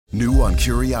New on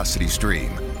Curiosity Stream.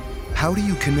 How do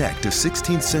you connect a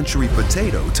 16th century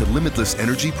potato to limitless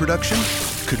energy production?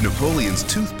 Could Napoleon's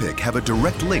toothpick have a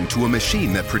direct link to a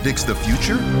machine that predicts the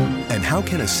future? And how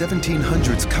can a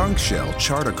 1700s conch shell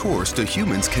chart a course to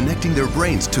humans connecting their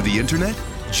brains to the internet?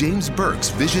 James Burke's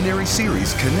visionary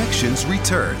series Connections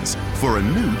returns for a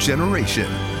new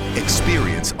generation.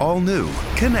 Experience all new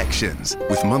Connections.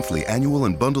 With monthly, annual,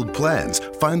 and bundled plans,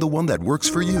 find the one that works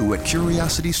for you at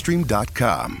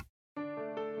curiositystream.com.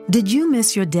 Did you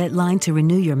miss your deadline to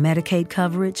renew your Medicaid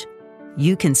coverage?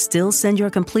 You can still send your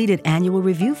completed annual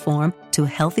review form to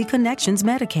Healthy Connections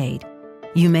Medicaid.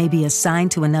 You may be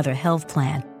assigned to another health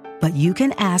plan, but you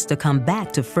can ask to come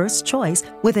back to First Choice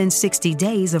within 60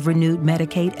 days of renewed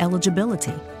Medicaid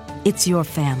eligibility. It's your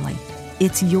family.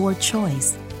 It's your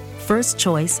choice. First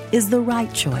Choice is the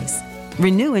right choice.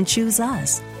 Renew and choose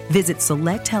us. Visit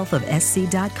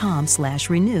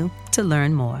selecthealthofsc.com/renew to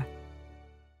learn more.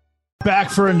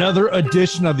 Back for another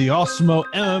edition of the Awesemo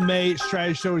MMA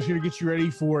Strategy Show. Is here to get you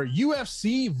ready for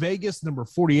UFC Vegas number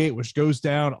 48, which goes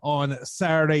down on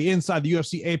Saturday inside the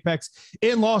UFC Apex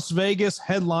in Las Vegas,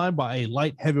 headlined by a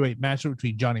light heavyweight matchup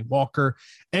between Johnny Walker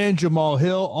and Jamal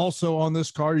Hill. Also on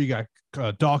this card, you got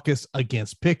Dawkins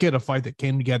against Pickett, a fight that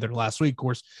came together last week. Of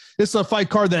course, this is a fight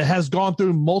card that has gone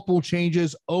through multiple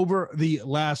changes over the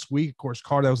last week. Of course,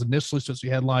 card that was initially supposed to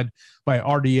be headlined by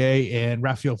RDA and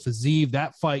Rafael Fiziev.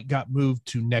 That fight got moved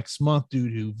to next month due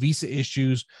to visa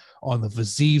issues on the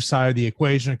Fiziev side of the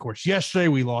equation. Of course, yesterday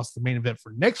we lost the main event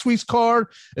for next week's card.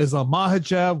 Islam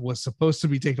Makhachev was supposed to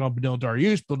be taking on Beneil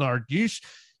Dariush. Beneil Dariush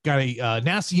got a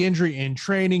nasty injury in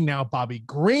training. Now Bobby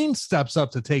Green steps up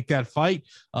to take that fight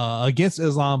against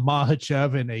Islam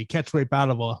Makhachev in a catchweight bout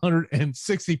of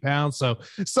 160 pounds.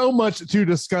 So much to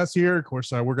discuss here. Of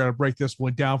course, we're going to break this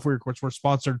one down for you. Of course, we're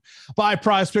sponsored by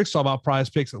Prize Picks. Talk about Prize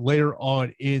Picks later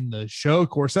on in the show. Of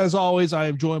course, as always, I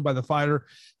am joined by the fighter,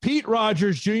 Pete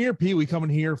Rogers Jr. Pete, we come in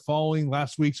here following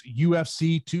last week's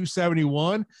UFC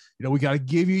 271. You know, we got to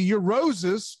give you your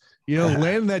roses. You know,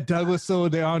 landing that Douglas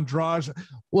Silva de Andrade.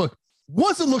 Look,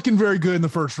 wasn't looking very good in the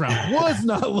first round. Was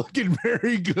not looking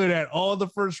very good at all in the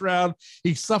first round.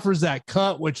 He suffers that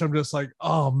cut, which I'm just like,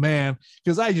 oh, man,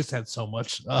 because I just had so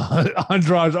much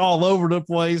Andrade all over the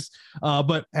place.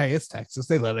 But, hey, it's Texas.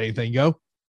 They let anything go.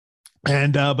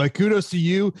 And but kudos to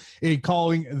you in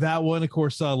calling that one. Of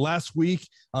course, last week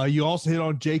you also hit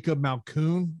on Jacob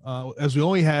Malkoun, as we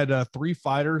only had 3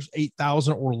 fighters,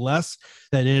 8,000 or less,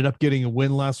 that ended up getting a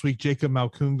win last week. Jacob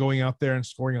Malkoun going out there and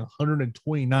scoring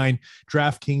 129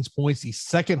 DraftKings points, the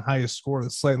second highest score of the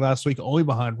slate last week, only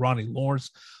behind Ronnie Lawrence,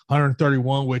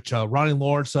 131, which Ronnie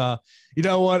Lawrence, you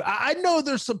know what? I know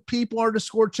there's some people on the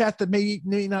Discord chat that may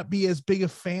not be as big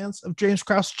of fans of James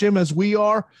Krause Gym as we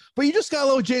are, but you just got to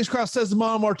know what James Krause says to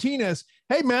Mano Martinez.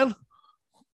 Hey, man,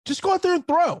 just go out there and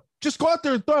throw. Just go out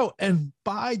there and throw. And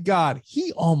by God,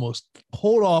 he almost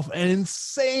pulled off an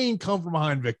insane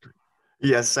come-from-behind victory.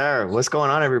 Yes, sir. What's going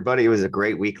on, everybody? It was a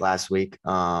great week last week.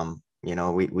 You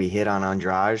know, we hit on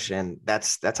Andrade, and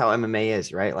that's how MMA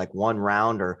is, right? Like one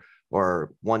round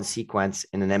or one sequence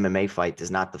in an MMA fight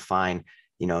does not define,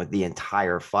 you know, the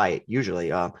entire fight. Usually,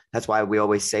 that's why we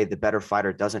always say the better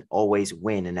fighter doesn't always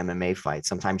win an MMA fight.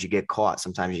 Sometimes you get caught.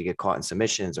 Sometimes you get caught in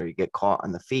submissions or you get caught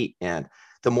on the feet. And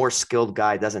the more skilled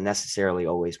guy doesn't necessarily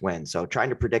always win. So trying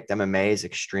to predict MMA is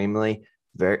extremely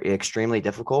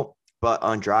difficult. But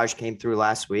Andrade came through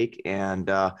last week, and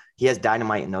he has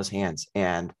dynamite in those hands.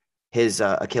 And his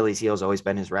Achilles heel has always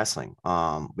been his wrestling.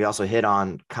 We also hit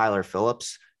on Kyler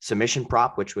Phillips' submission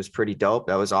prop, which was pretty dope.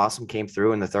 That was awesome. Came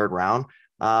through in the third round.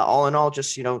 All in all,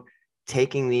 just, you know,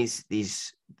 taking these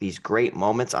great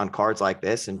moments on cards like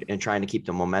this and trying to keep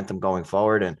the momentum going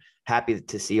forward, and happy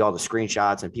to see all the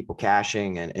screenshots and people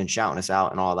cashing and shouting us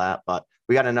out and all that. But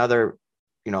we got another,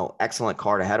 you know, excellent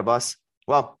card ahead of us.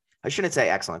 Well, I shouldn't say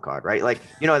excellent card, right? Like,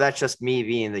 you know, that's just me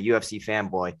being the UFC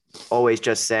fanboy, always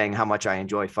just saying how much I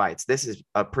enjoy fights. This is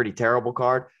a pretty terrible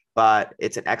card, but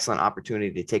it's an excellent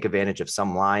opportunity to take advantage of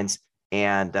some lines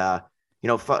and, you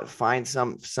know, find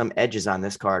some edges on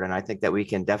this card. And I think that we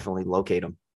can definitely locate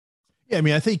them. Yeah, I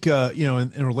mean, I think, you know,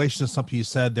 in relation to something you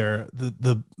said there,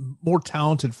 the more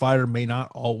talented fighter may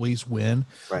not always win.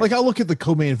 Right. Like, I look at the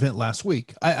co-main event last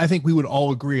week. I think we would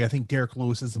all agree. I think Derek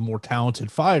Lewis is the more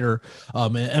talented fighter. I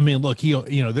mean, look, Tatu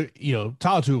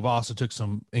Tuivasa took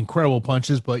some incredible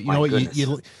punches, but you know what,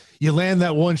 you land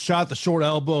that one shot, the short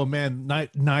elbow, man, night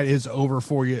is over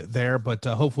for you there. But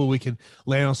hopefully we can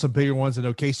land on some bigger ones. I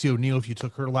know Casey O'Neill, if you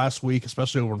took her last week,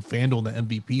 especially over in FanDuel in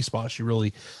the MVP spot, she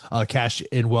really cashed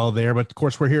in well there. But of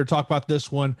course, we're here to talk about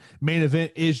this one. Main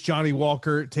event is Johnny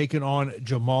Walker taking on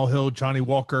Jamal Hill. Johnny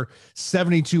Walker,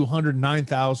 7,200,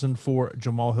 9,000 for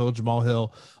Jamal Hill. Jamal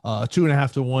Hill,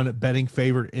 2.5 to 1 betting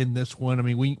favorite in this one. I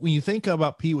mean, when you think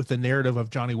about Pete with the narrative of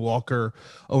Johnny Walker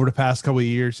over the past couple of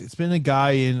years, it's been a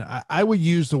guy in, I would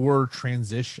use the word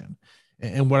transition.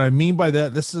 And what I mean by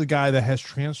that, this is a guy that has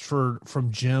transferred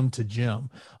from gym to gym,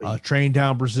 trained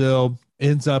down Brazil,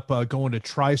 ends up going to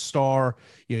TriStar.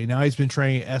 Now he's been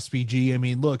training at SBG. I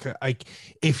mean, look,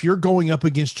 if you're going up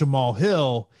against Jamal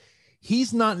Hill,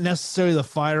 he's not necessarily the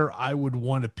fighter I would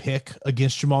want to pick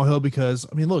against Jamal Hill, because,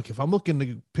 I mean, look, if I'm looking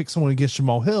to pick someone against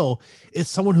Jamal Hill, it's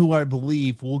someone who I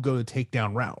believe will go the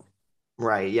takedown route.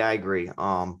 Right. Yeah, I agree.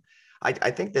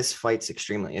 I think this fight's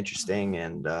extremely interesting,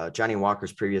 and Johnny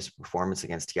Walker's previous performance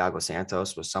against Thiago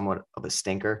Santos was somewhat of a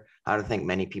stinker. I don't think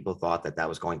many people thought that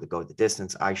was going to go the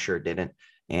distance. I sure didn't.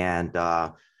 And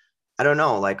I don't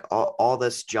know, like all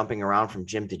this jumping around from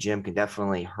gym to gym can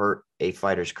definitely hurt a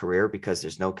fighter's career because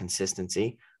there's no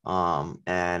consistency.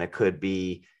 And it could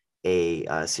be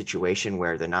a situation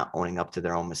where they're not owning up to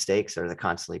their own mistakes, or they're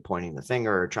constantly pointing the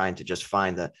finger or trying to just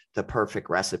find the perfect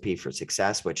recipe for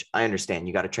success, which I understand.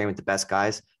 You got to train with the best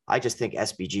guys. I just think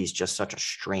SBG is just such a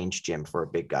strange gym for a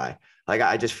big guy. Like,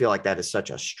 I just feel like that is such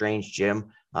a strange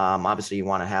gym. Obviously you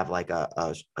want to have like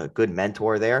a good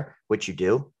mentor there, which you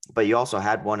do, but you also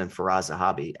had one in Faraz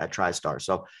Zahabi at TriStar.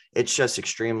 So it's just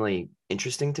extremely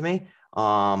interesting to me.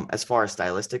 As far as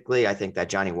stylistically, I think that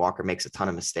Johnny Walker makes a ton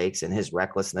of mistakes, and his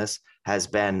recklessness has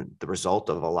been the result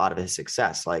of a lot of his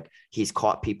success. Like, he's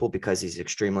caught people because he's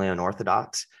extremely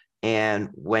unorthodox. And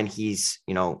when he's,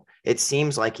 it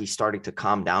seems like he's starting to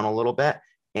calm down a little bit.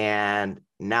 And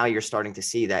now you're starting to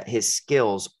see that his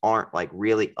skills aren't like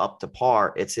really up to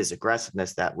par. It's his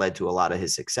aggressiveness that led to a lot of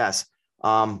his success.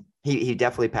 He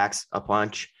definitely packs a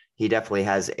punch. He definitely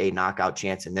has a knockout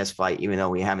chance in this fight, even though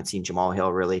we haven't seen Jamal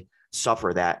Hill really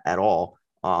suffer that at all.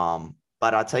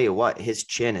 But I'll tell you what, his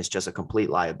chin is just a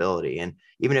complete liability. And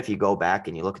even if you go back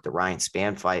and you look at the Ryan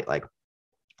Spann fight, like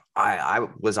I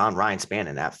was on Ryan Spann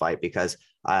in that fight because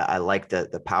I like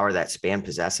the power that Spann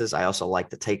possesses. I also like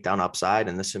the takedown upside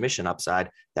and the submission upside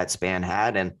that Spann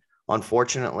had. And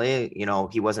unfortunately,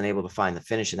 he wasn't able to find the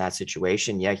finish in that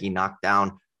situation. Yeah, he knocked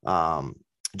down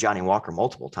Johnny Walker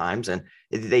multiple times, and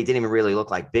they didn't even really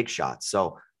look like big shots.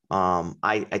 So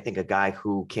I think a guy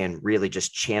who can really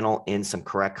just channel in some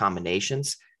correct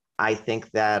combinations, I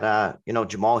think that,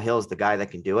 Jamal Hill is the guy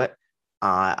that can do it.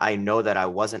 I know that I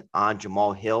wasn't on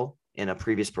Jamal Hill in a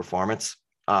previous performance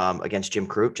against Jim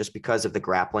Crute, just because of the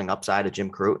grappling upside of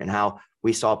Jim Crute and how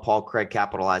we saw Paul Craig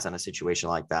capitalize on a situation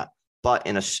like that. But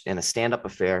in a stand-up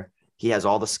affair, he has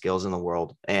all the skills in the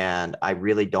world, and I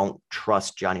really don't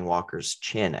trust Johnny Walker's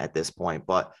chin at this point.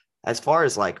 But as far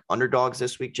as like underdogs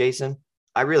this week, Jason,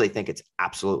 I really think it's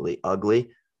absolutely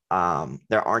ugly.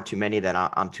 There aren't too many that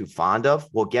I'm too fond of.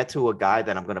 We'll get to a guy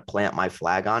that I'm going to plant my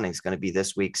flag on. And he's going to be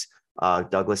this week's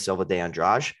Douglas Silva de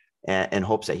Andrade, and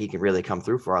hopes that he can really come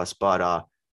through for us. But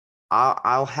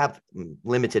I'll have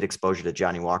limited exposure to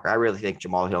Johnny Walker. I really think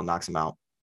Jamal Hill knocks him out.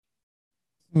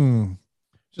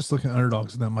 Just looking at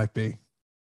underdogs, that might be.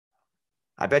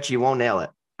 I bet you won't nail it.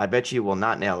 I bet you will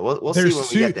not nail it. We'll see when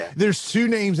we get there. There's two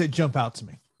names that jump out to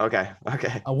me. Okay.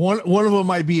 One of them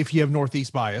might be if you have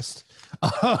Northeast biased.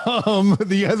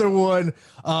 The other one,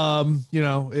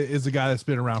 is a guy that's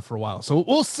been around for a while. So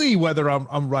we'll see whether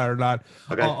I'm right or not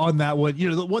on that one.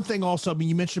 The one thing also, I mean,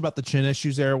 you mentioned about the chin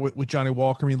issues there with Johnny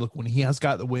Walker. I mean, look, when he has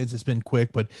got the wins, it's been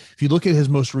quick. But if you look at his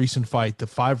most recent fight, the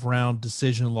 5-round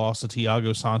decision loss to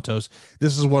Thiago Santos,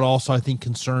 this is what also I think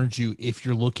concerns you if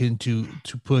you're looking to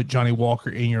put Johnny Walker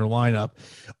in your lineup.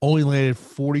 Only landed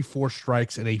 44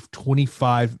 strikes in a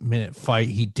 25-minute fight.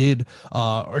 He did,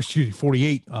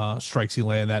 48 strikes he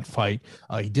landed in that fight.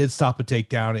 He did stop a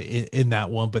takedown in that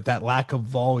one, but that lack of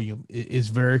volume is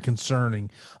very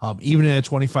concerning. Even in a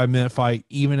 25-minute fight,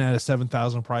 even at a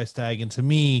 7,000 price tag. And to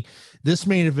me, this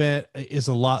main event is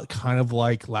a lot kind of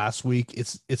like last week.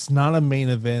 It's not a main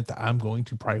event that I'm going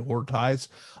to prioritize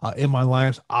in my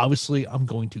lineups. Obviously, I'm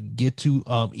going to get to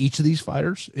each of these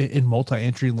fighters in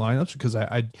multi-entry lineups because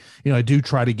I do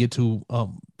try to get to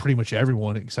pretty much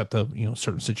everyone except the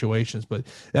certain situations. But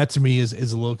that to me is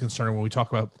a little concerning when we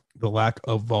talk about the lack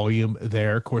of volume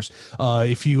there. Of course,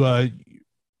 if you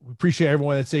we appreciate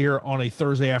everyone that's here on a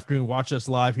Thursday afternoon. Watch us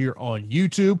live here on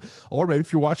YouTube, or maybe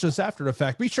if you're watching us after the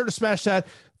fact, be sure to smash that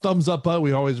thumbs up button.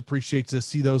 We always appreciate to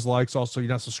see those likes. Also, you're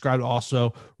not subscribed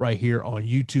also right here on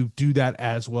YouTube. Do that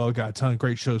as well. Got a ton of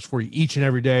great shows for you each and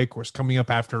every day. Of course, coming up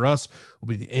after us will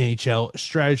be the NHL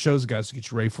strategy shows, guys, to get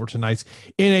you ready for tonight's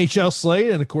NHL slate.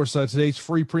 And of course, today's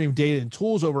free premium data and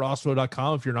tools over at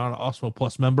Osmo.com. If you're not an Osmo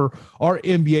Plus member, our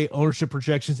NBA ownership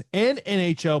projections and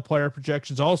NHL player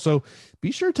projections. Also,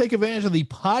 be sure to take advantage of the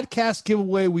podcast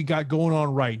giveaway we got going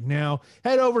on right now.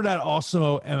 Head over to that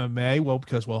Osmo MMA. Well,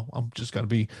 because, I'm just going to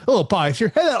be a little biased here.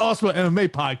 Head to that Osmo MMA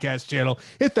podcast channel.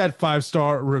 Hit that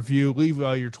 5-star review. Leave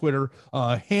your Twitter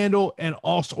handle and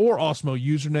also or Osmo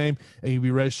username, and you'll be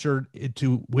registered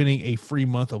into winning a free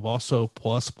month of Osmo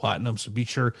Plus Platinum. So be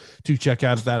sure to check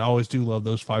out that. I always do love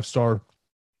those 5-star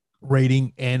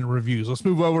rating and reviews. Let's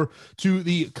move over to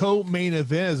the co-main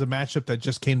event as a matchup that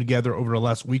just came together over the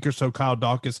last week or so. Kyle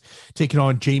Dawkins taking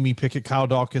on Jamie Pickett. Kyle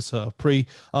Dawkins nearing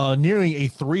a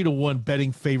 3-1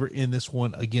 betting favorite in this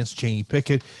one against Jamie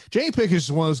Pickett. Jamie Pickett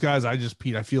is one of those guys I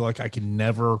feel like I can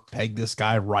never peg this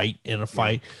guy right in a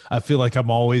fight. I feel like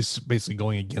I'm always basically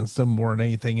going against him more than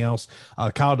anything else.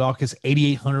 Kyle Dawkins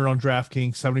 8,800 on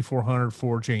DraftKings, 7,400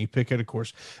 for Jamie Pickett. Of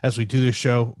course, as we do this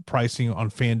show, pricing on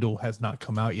FanDuel has not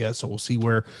come out yet, so we'll see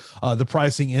where the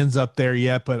pricing ends up there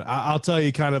yet. But I'll tell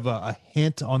you kind of a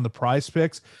hint on the prize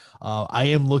picks. I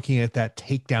am looking at that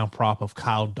takedown prop of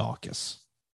Kyle Dawkins.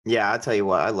 Yeah, I'll tell you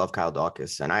what, I love Kyle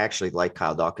Dawkins, and I actually like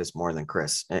Kyle Dawkins more than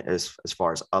Chris as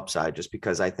far as upside, just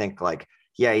because I think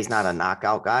he's not a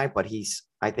knockout guy, but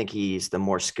I think he's the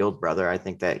more skilled brother. I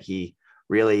think that he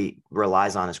really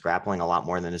relies on his grappling a lot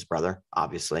more than his brother,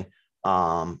 obviously.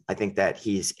 I think that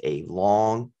he's a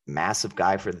long, massive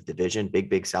guy for the division,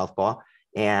 big southpaw.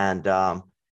 And,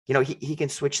 he can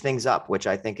switch things up, which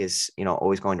I think is,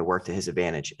 always going to work to his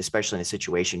advantage, especially in a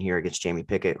situation here against Jamie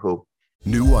Pickett, who.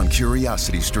 New on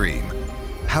CuriosityStream.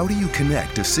 How do you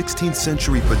connect a 16th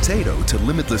century potato to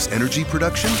limitless energy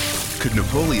production? Could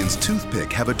Napoleon's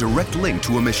toothpick have a direct link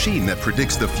to a machine that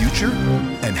predicts the future?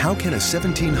 And how can a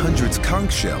 1700s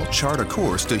conch shell chart a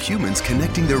course to humans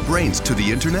connecting their brains to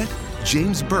the internet?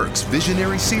 James Burke's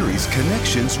visionary series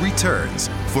Connections returns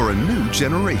for a new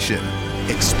generation.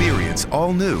 Experience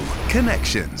all new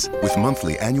Connections. With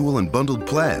monthly, annual, and bundled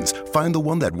plans, find the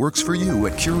one that works for you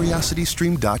at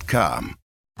curiositystream.com.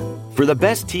 For the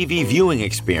best TV viewing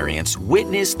experience,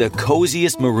 witness the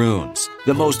coziest maroons,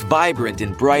 the most vibrant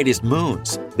and brightest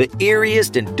moons, the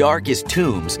eeriest and darkest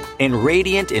tombs, and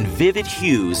radiant and vivid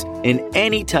hues in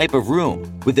any type of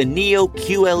room with the Neo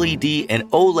QLED and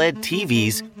OLED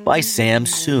TVs by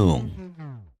Samsung.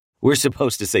 We're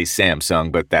supposed to say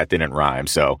Samsung, but that didn't rhyme,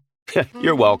 so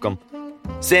you're welcome.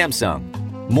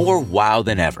 Samsung, more wow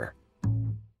than ever.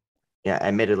 Yeah,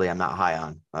 admittedly, I'm not high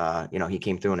on. He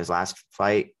came through in his last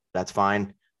fight. That's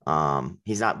fine.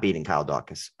 He's not beating Kyle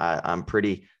Dawkins. I'm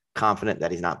pretty confident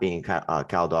that he's not beating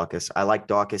Kyle Dawkins. I like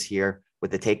Dawkins here with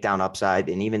the takedown upside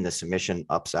and even the submission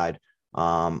upside.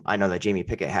 I know that Jamie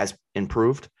Pickett has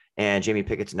improved, and Jamie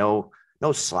Pickett's no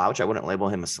slouch. I wouldn't label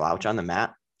him a slouch on the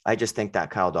mat. I just think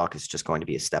that Kyle Dawkins is just going to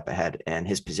be a step ahead, and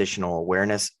his positional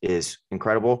awareness is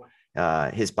incredible.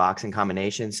 His boxing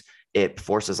combinations, it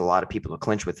forces a lot of people to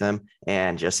clinch with him,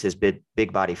 and just his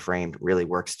big body frame really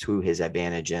works to his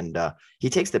advantage. And he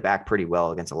takes the back pretty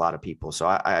well against a lot of people. So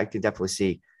I could definitely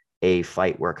see a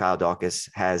fight where Kyle Dawkins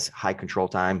has high control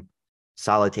time,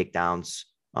 solid takedowns,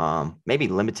 maybe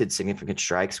limited significant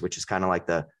strikes, which is kind of like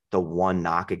the one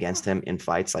knock against him in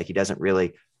fights. Like, he doesn't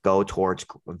really go towards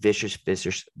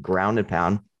vicious ground and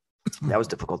pound. That was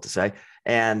difficult to say.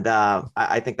 And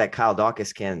I think that Kyle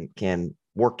Dawkins can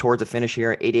work towards a finish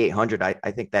here. 8,800. I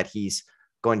think that he's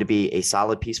going to be a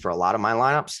solid piece for a lot of my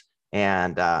lineups.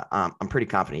 And I'm pretty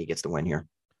confident he gets the win here.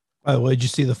 By the way, did you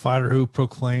see the fighter who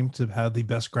proclaimed to have the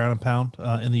best ground and pound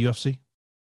in the UFC?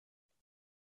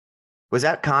 Was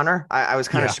that Connor? I was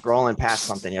kind of scrolling past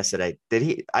something yesterday. Did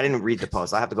he? I didn't read the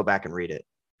post. I have to go back and read it.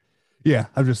 Yeah,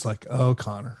 I'm just like, oh,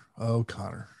 Connor.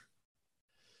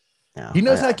 Yeah, he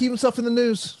knows how to keep himself in the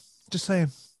news. Just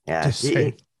saying. Yeah,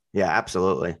 yeah,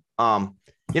 absolutely.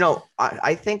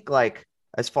 I think, like,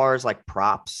 as far as like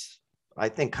props, I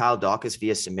think Kyle Dawkins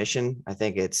via submission, I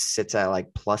think it sits at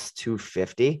like plus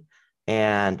 250.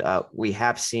 And we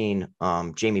have seen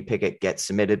Jamie Pickett get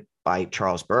submitted by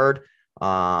Charles Byrd.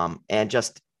 And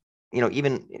just,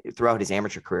 even throughout his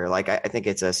amateur career, like, I think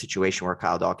it's a situation where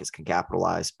Kyle Dawkins can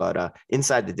capitalize, but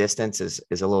inside the distance is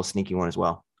a little sneaky one as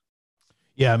well.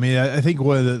 Yeah, I mean, I think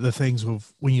one of the things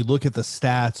of when you look at the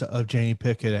stats of Jamie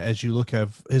Pickett, as you look at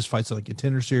his fights on the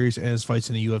Contender Series and his fights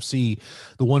in the UFC,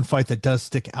 the one fight that does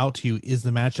stick out to you is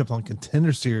the matchup on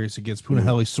Contender Series against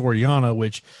Punahele Soriano,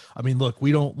 which, I mean, look,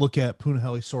 we don't look at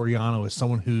Punahele Soriano as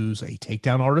someone who's a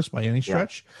takedown artist by any Yeah.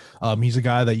 stretch. He's a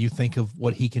guy that you think of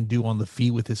what he can do on the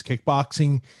feet with his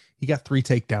kickboxing. He got 3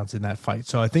 takedowns in that fight.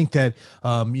 So I think that,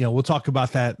 we'll talk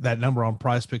about that number on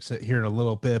Prize Picks here in a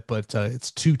little bit, but it's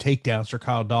 2 takedowns for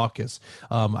Kyle Dawkins.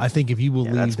 I think if you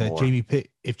believe that more.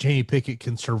 if Jamie Pickett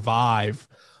can survive,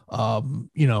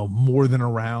 more than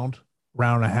round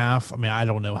and a half, I mean, I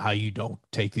don't know how you don't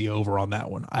take the over on that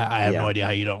one. I have no idea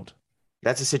how you don't.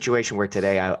 That's a situation where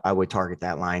today I would target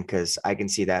that line because I can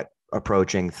see that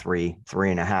approaching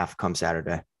 3.5 come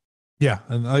Saturday. Yeah,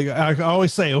 and I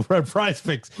always say over at Prize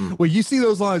Picks, when you see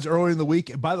those lines early in the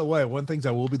week. And by the way, one things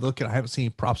I will be looking, I haven't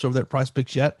seen props over there at Prize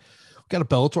Picks yet. We've got a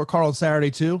Bellator card on Saturday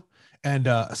too, and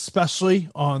especially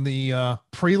on the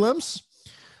prelims,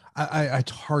 I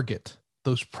target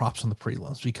those props on the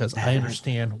prelims because I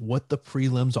understand what the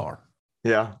prelims are.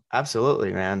 Yeah,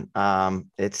 absolutely, man.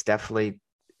 It's definitely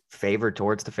favored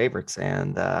towards the favorites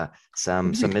and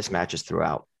some mismatches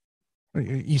throughout.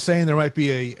 You saying there might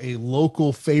be a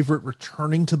local favorite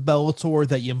returning to Bellator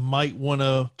that you might want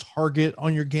to target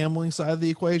on your gambling side of the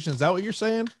equation? Is that what you're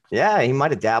saying? Yeah, he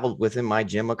might have dabbled within my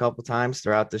gym a couple times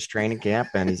throughout this training camp,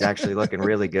 and he's actually looking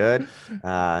really good.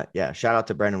 Yeah, shout out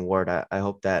to Brendan Ward. I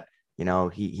hope that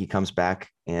he comes back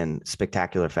in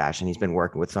spectacular fashion. He's been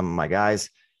working with some of my guys,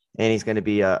 and he's going to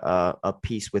be a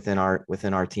piece within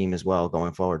our team as well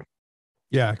going forward.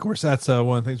 Yeah, of course. That's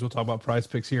one of the things we'll talk about Prize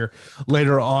Picks here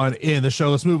later on in the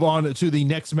show. Let's move on to the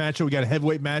next matchup. We got a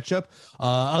heavyweight matchup.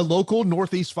 A local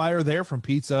Northeast fighter there from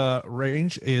Pizza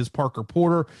Range is Parker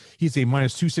Porter. He's a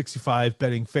minus 265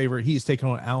 betting favorite. He is taking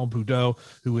on Alan Boudreaux,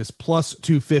 who is plus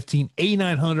 215,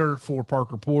 8,900 for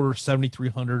Parker Porter,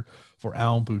 7,300 for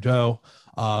Alan Boudreaux.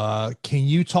 Can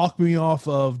you talk me off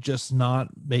of just not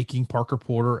making Parker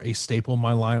Porter a staple in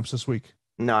my lineups this week?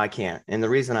 No, I can't. And the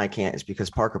reason I can't is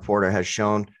because Parker Porter has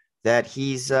shown that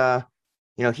he's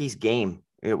he's game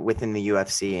within the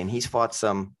UFC, and he's fought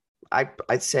some,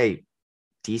 I'd say,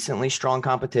 decently strong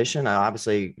competition.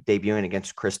 Obviously, debuting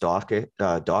against Chris Dawkins,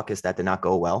 that did not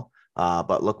go well.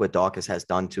 But look what Dawkins has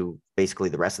done to basically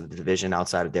the rest of the division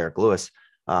outside of Derek Lewis,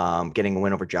 getting a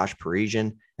win over Josh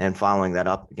Parisian and following that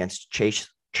up against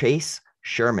Chase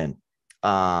Sherman.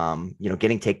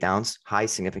 Getting takedowns, high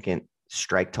significant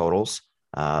strike totals.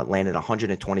 Landed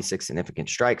 126 significant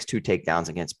strikes, 2 takedowns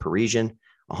against Parisian,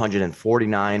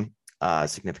 149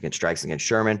 significant strikes against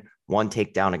Sherman, 1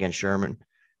 takedown against Sherman.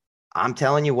 I'm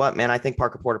telling you what, man, I think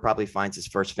Parker Porter probably finds his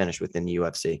first finish within the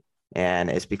UFC. And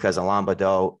it's because Alan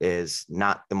Boudreaux is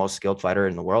not the most skilled fighter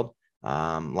in the world,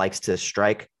 likes to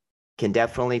strike, can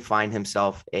definitely find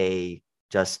himself a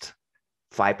just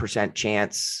 5%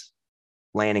 chance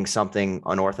landing something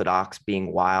unorthodox,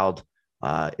 being wild.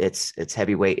 It's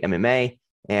heavyweight MMA,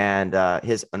 and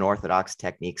his unorthodox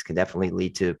techniques can definitely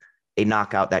lead to a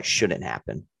knockout that shouldn't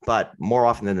happen. But more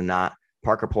often than not,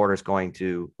 Parker Porter is going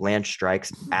to land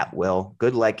strikes at will,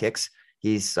 good leg kicks.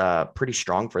 He's pretty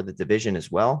strong for the division as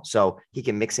well, so he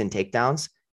can mix in takedowns,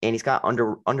 and he's got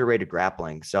underrated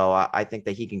grappling. So I think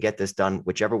that he can get this done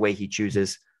whichever way he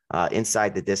chooses.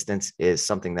 Inside the distance is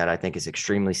something that I think is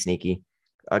extremely sneaky.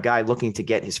 A guy looking to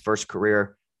get his first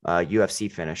career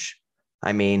UFC finish.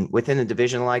 I mean, within a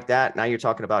division like that, now you're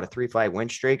talking about a 3-fight win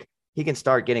streak. He can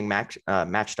start getting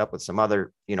matched up with some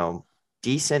other,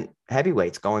 decent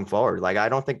heavyweights going forward. Like, I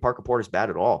don't think Parker Porter's bad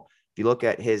at all. If you look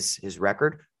at his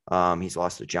record, he's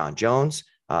lost to John Jones,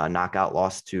 knockout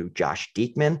loss to Josh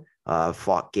Diekman,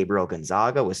 fought Gabriel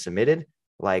Gonzaga, was submitted.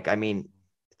 Like, I mean,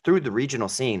 through the regional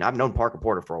scene, I've known Parker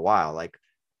Porter for a while, like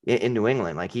in New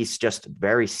England. Like, he's just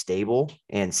very stable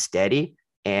and steady,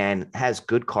 and has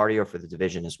good cardio for the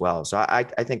division as well. So I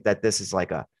think that this is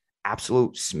like a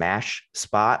absolute smash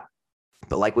spot.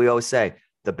 But like we always say,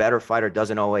 the better fighter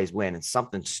doesn't always win, and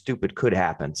something stupid could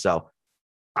happen. So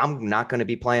I'm not going to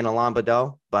be playing Alan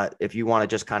Boudreaux, but if you want to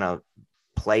just kind of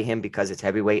play him because it's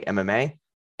heavyweight MMA,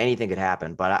 anything could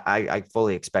happen. But I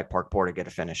fully expect Parker Porter to get a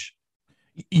finish.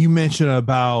 You mentioned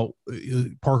about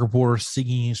Parker Porter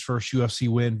seeking his first UFC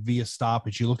win via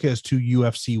stoppage. You look at his 2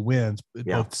 UFC wins,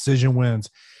 both decision wins.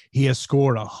 He has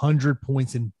scored 100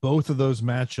 points in both of those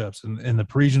matchups. And in the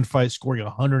Parisian fight, scoring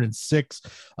 106,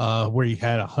 where he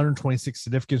had 126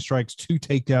 significant strikes, 2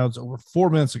 takedowns, over 4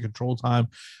 minutes of control time,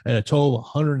 and a total of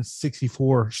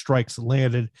 164 strikes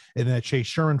landed. In that Chase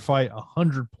Sherman fight,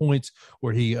 100 points,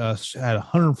 where he had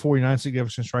 149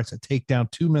 significant strikes, a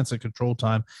takedown, 2 minutes of control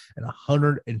time, and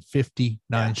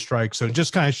 159 strikes. So it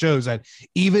just kind of shows that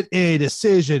even in a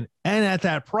decision and at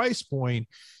that price point,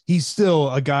 he's still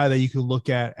a guy that you can look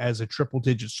at as a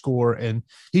triple-digit score, and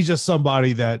he's just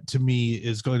somebody that, to me,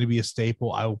 is going to be a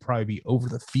staple. I will probably be over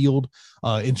the field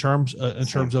in terms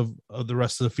of the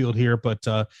rest of the field here, but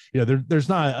there's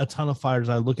not a ton of fighters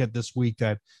I look at this week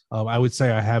that I would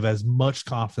say I have as much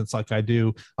confidence like I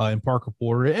do in Parker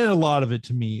Porter, and a lot of it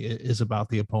to me is about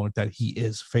the opponent that he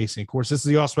is facing. Of course, this is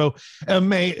the Osmo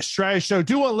MMA Strategy Show.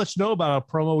 Do want to let you know about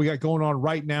a promo we got going on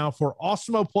right now for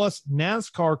Osmo Plus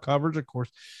NASCAR coverage. Of course,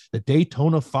 the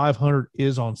Daytona 500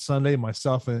 is on Sunday.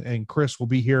 Myself and Chris will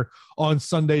be here on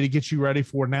Sunday to get you ready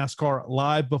for NASCAR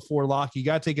Live Before Lock. You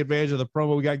got to take advantage of the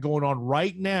promo we got going on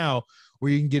right now,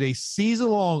 where you can get a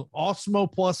season-long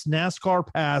Osmo Plus NASCAR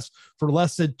pass for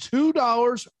less than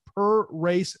 $2 per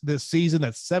race this season.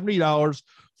 That's $70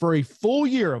 for a full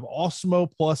year of Osmo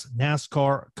Plus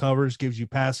NASCAR coverage. Gives you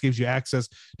access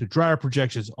to driver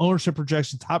projections, ownership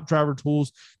projections, top driver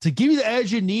tools to give you the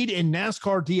edge you need in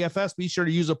NASCAR DFS. Be sure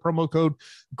to use a promo code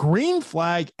Green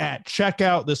Flag at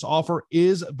checkout. This offer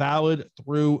is valid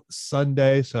through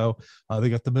Sunday. So they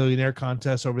got the millionaire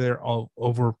contest over there all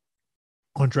over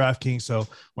on DraftKings. So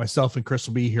myself and Chris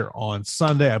will be here on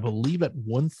Sunday, I believe at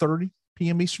 1:30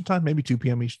 p.m. Eastern time, maybe 2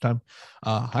 p.m. Eastern time.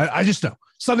 I just know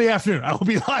Sunday afternoon, I will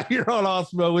be live here on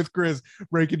Osmo with Chris,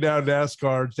 breaking down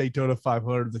NASCAR Daytona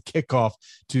 500, the kickoff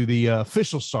to the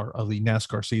official start of the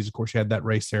NASCAR season. Of course, you had that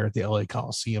race there at the LA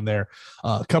Coliseum there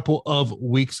a couple of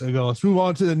weeks ago. Let's move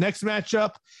on to the next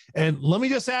matchup. And let me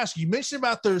just ask you mentioned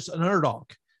about there's an underdog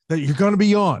that you're going to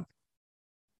be on.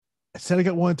 I said I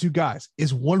got 1 or 2 guys.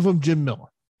 Is one of them Jim Miller?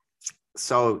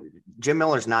 So Jim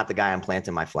Miller's not the guy I'm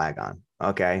planting my flag on.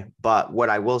 Okay. But what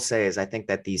I will say is I think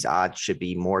that these odds should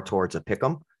be more towards a pick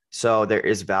 'em. So there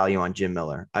is value on Jim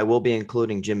Miller. I will be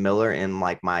including Jim Miller in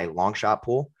like my long shot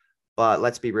pool, but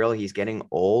let's be real. He's getting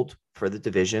old for the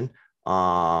division.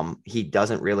 He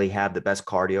doesn't really have the best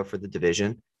cardio for the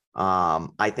division.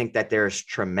 I think that there's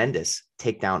tremendous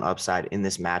takedown upside in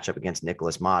this matchup against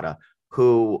Nicholas Mata,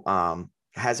 who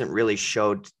hasn't really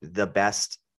showed the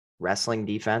best wrestling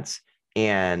defense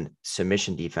and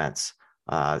submission defense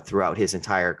throughout his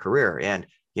entire career. And,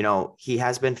 he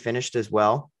has been finished as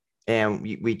well. And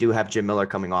we do have Jim Miller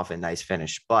coming off a nice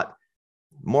finish, but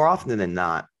more often than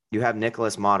not, you have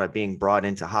Nicholas Mata being brought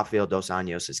into Rafael dos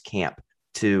Anjos' camp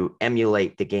to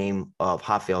emulate the game of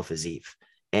Rafael Fiziev.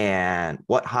 And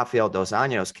what Rafael dos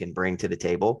Anjos can bring to the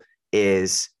table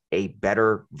is a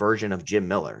better version of Jim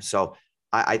Miller. So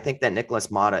I think that Nicholas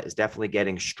Mata is definitely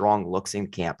getting strong looks in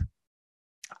camp.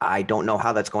 I don't know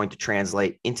how that's going to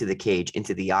translate into the cage,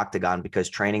 into the octagon, because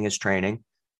training is training,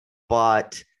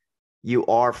 but you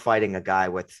are fighting a guy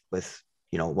with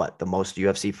the most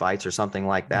UFC fights or something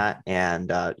like that.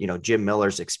 And, Jim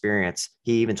Miller's experience,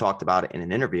 he even talked about it in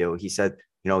an interview. He said,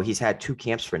 he's had 2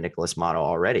 camps for Nicholas Mata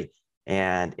already.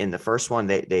 And in the first one,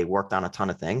 they worked on a ton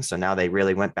of things. So now they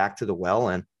really went back to the well.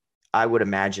 And I would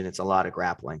imagine it's a lot of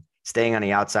grappling, staying on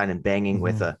the outside and banging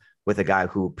with a guy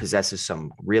who possesses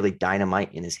some really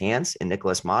dynamite in his hands. And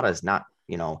Nicholas Mata is not,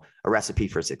 a recipe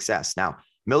for success. Now,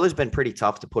 Miller's been pretty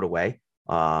tough to put away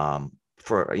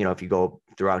if you go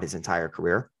throughout his entire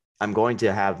career. I'm going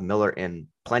to have Miller in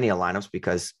plenty of lineups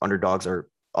because underdogs are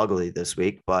ugly this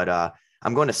week, but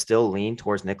I'm going to still lean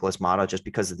towards Nicholas Mata just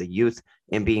because of the youth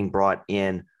and being brought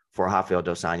in for Rafael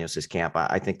dos Anjos' camp.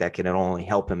 I think that can only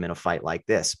help him in a fight like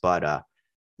this. But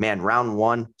man, round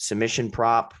 1 submission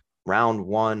prop, round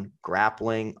 1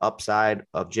 grappling upside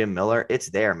of Jim Miller,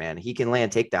 it's there, man. He can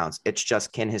land takedowns. It's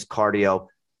just, can his cardio,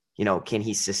 can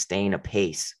he sustain a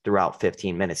pace throughout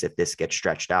 15 minutes if this gets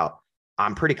stretched out?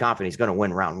 I'm pretty confident he's going to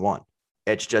win round 1.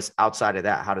 It's just outside of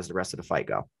that, how does the rest of the fight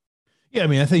go? Yeah, I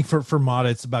mean, I think for Mata,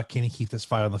 it's about, can he keep this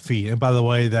fight on the feet? And by the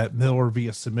way, that Miller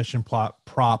via submission prop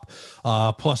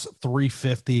plus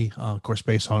 350, of course,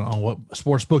 based on what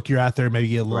sports book you're at there, maybe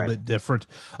get a little bit different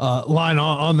line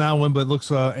on that one, but it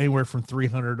looks anywhere from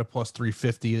 300 to plus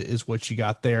 350 is what you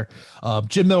got there.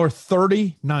 Jim Miller,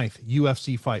 39th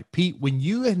UFC fight. Pete, when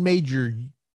you had made your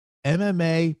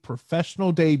MMA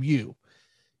professional debut,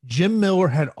 Jim Miller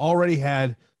had already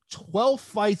had 12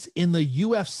 fights in the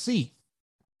UFC.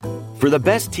 For the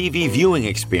best TV viewing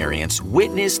experience,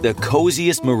 witness the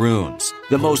coziest maroons,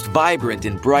 the most vibrant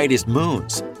and brightest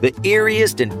moons, the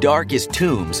eeriest and darkest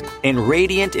tombs, and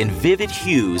radiant and vivid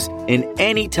hues in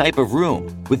any type of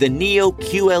room with the Neo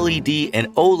QLED and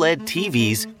OLED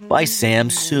TVs by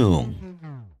Samsung.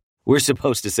 We're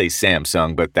supposed to say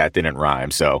Samsung, but that didn't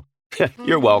rhyme, so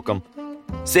you're welcome.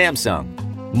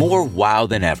 Samsung, more wow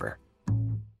than ever.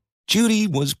 Judy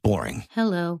was boring.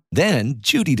 Hello. Then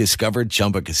Judy discovered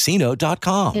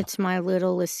ChumbaCasino.com. It's my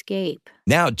little escape.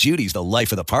 Now Judy's the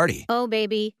life of the party. Oh,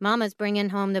 baby, mama's bringing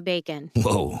home the bacon.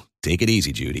 Whoa, take it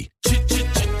easy, Judy.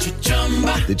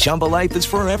 The Chumba life is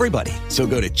for everybody. So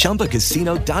go to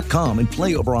ChumbaCasino.com and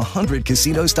play over 100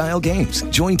 casino-style games.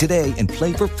 Join today and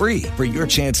play for free for your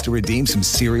chance to redeem some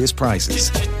serious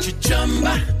prizes.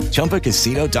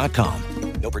 ChumbaCasino.com.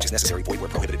 No purchase necessary. Void where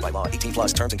prohibited by law. 18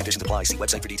 plus terms and conditions apply. See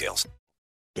website for details.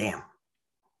 Damn.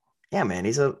 Yeah, man,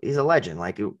 he's a legend.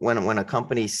 Like when a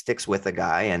company sticks with a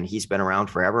guy and he's been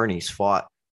around forever and he's fought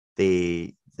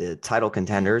the title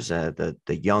contenders, the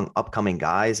young upcoming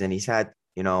guys, and he's had,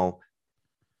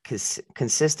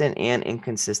 consistent and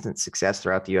inconsistent success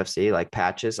throughout the UFC, like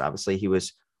patches. Obviously, he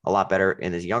was a lot better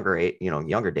in his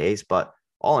younger days, but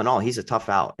all in all, he's a tough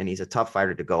out and he's a tough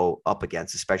fighter to go up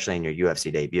against, especially in your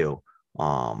UFC debut.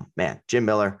 Man, Jim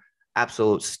Miller,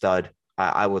 absolute stud.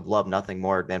 I would love nothing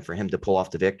more than for him to pull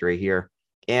off the victory here.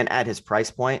 And at his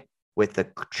price point with the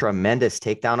tremendous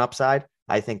takedown upside,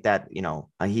 I think that,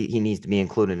 he needs to be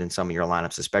included in some of your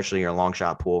lineups, especially your long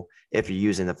shot pool, if you're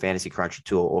using the Fantasy Cruncher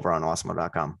tool over on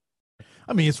Awesemo.com.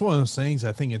 I mean, it's one of those things,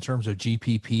 I think, in terms of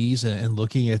GPPs and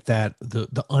looking at that,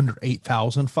 the under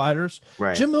 8,000 fighters,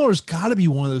 right? Jim Miller's got to be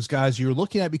one of those guys you're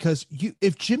looking at, because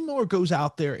if Jim Miller goes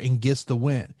out there and gets the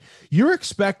win, you're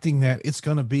expecting that it's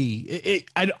going to be,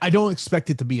 I don't expect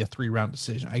it to be a 3-round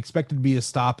decision. I expect it to be a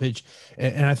stoppage.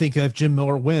 And I think if Jim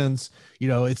Miller wins,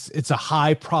 it's a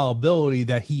high probability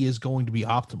that he is going to be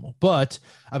optimal. But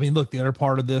I mean, look, the other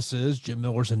part of this is Jim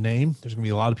Miller's a name. There's going to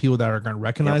be a lot of people that are going to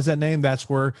recognize that name. That's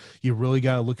where you really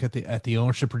got to look at the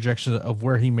ownership projection of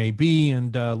where he may be.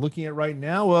 And looking at right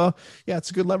now,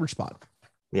 it's a good leverage spot.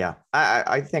 Yeah,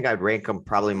 I think I'd rank him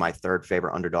probably my third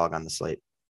favorite underdog on the slate.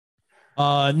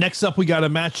 Next up, we got a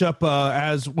matchup.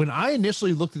 As when I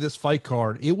initially looked at this fight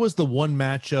card, it was the one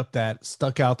matchup that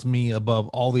stuck out to me above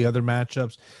all the other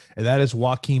matchups, and that is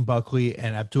Joaquin Buckley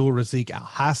and Abdul Razik Al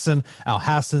Hassan. Al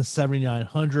Hassan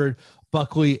 7,900.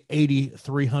 Buckley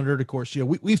 8,300. Of course,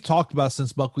 we've talked about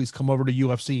since Buckley's come over to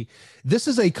UFC. This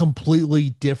is a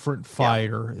completely different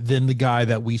fighter than the guy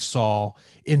that we saw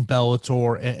in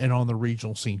Bellator and on the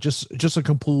regional scene. Just a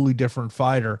completely different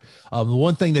fighter. The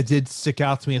one thing that did stick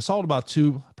out to me, I saw it about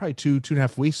two and a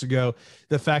half weeks ago,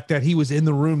 the fact that he was in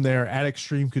the room there at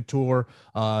Extreme Couture.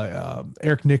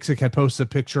 Eric Nixick had posted a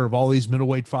picture of all these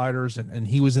middleweight fighters, and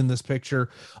he was in this picture.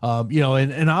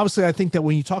 And obviously I think that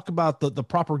when you talk about the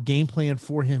proper game plan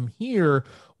for him here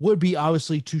would be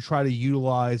obviously to try to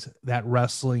utilize that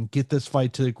wrestling, get this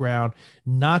fight to the ground,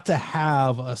 not to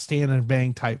have a stand and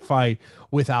bang type fight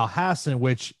with Al Hassan,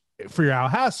 which for your Al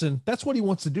Hassan, that's what he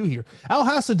wants to do here. Al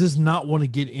Hassan does not want to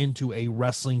get into a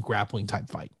wrestling grappling type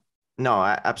fight. No,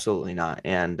 absolutely not.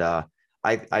 And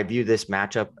I view this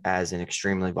matchup as an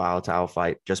extremely volatile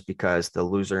fight, just because the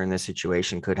loser in this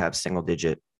situation could have single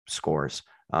digit scores.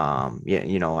 I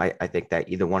think that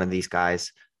either one of these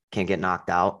guys can get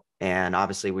knocked out. And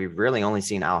obviously we've really only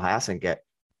seen Al Hassan get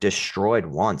destroyed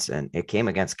once, and it came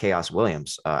against Chaos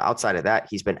Williams. Outside of that,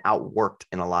 he's been outworked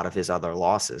in a lot of his other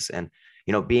losses. And,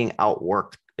 being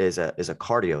outworked is a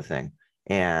cardio thing,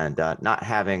 and not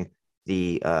having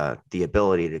the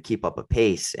ability to keep up a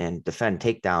pace and defend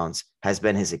takedowns has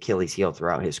been his Achilles heel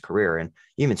throughout his career. And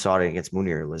you even saw it against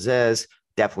Munir Lazzez,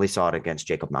 definitely saw it against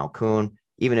Jacob Malkoun.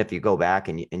 Even if you go back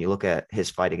and you look at his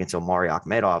fight against Omari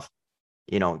Akhmedov,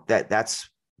 that's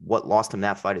what lost him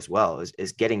that fight as well,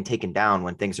 is getting taken down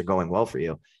when things are going well for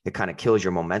you. It kind of kills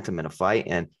your momentum in a fight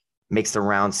and makes the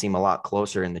round seem a lot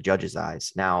closer in the judge's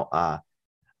eyes. Now,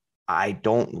 I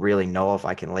don't really know if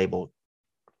I can label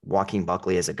Joaquin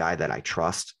Buckley as a guy that I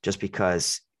trust, just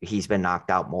because he's been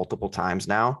knocked out multiple times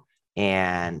now.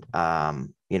 And,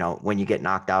 when you get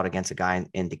knocked out against a guy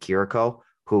in Dikiriko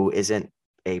who isn't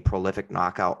a prolific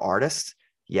knockout artist,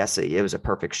 yes, it was a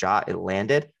perfect shot. It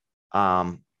landed.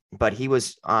 But he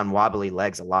was on wobbly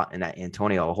legs a lot in that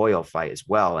Antonio Arroyo fight as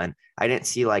well. And I didn't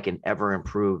see like an ever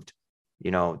improved,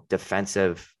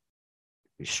 defensive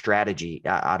strategy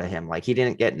out of him. Like, he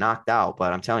didn't get knocked out,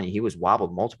 but I'm telling you, he was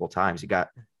wobbled multiple times. He got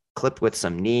clipped with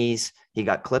some knees. He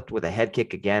got clipped with a head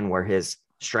kick again, where his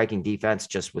striking defense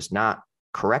just was not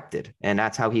corrected. And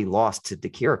that's how he lost to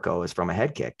Dikiriko, is from a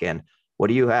head kick. And what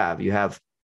do you have? You have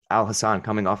Al Hassan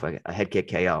coming off a head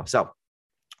kick KO. So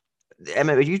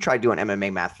MMA, you try doing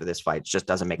MMA math for this fight, it just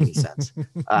doesn't make any sense.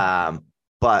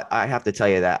 But I have to tell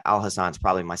you that Al Hassan's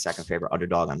probably my second favorite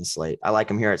underdog on the slate. I like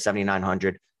him here at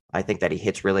 7,900. I think that he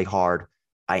hits really hard.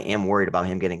 I am worried about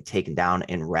him getting taken down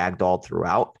and ragdolled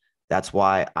throughout. That's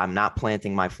why I'm not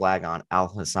planting my flag on Al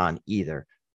Hassan either.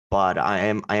 But I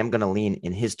am going to lean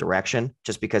in his direction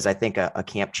just because I think a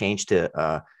camp change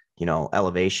to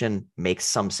elevation makes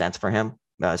some sense for him.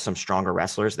 Some stronger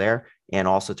wrestlers there, and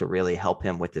also to really help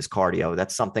him with his cardio.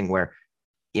 That's something where,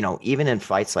 even in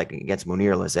fights like against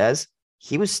Munir Lazzez,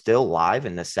 he was still live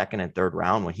in the second and third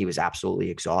round when he was absolutely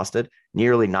exhausted,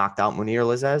 nearly knocked out Munir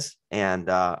Lazzez.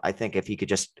 And I think if he could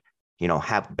just,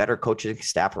 have better coaching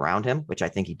staff around him, which I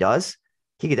think he does,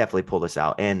 he could definitely pull this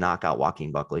out and knock out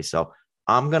Joaquin Buckley. So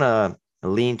I'm going to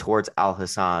lean towards Al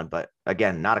Hassan, but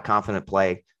again, not a confident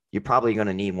play. You're probably going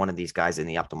to need one of these guys in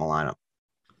the optimal lineup.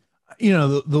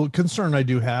 The concern I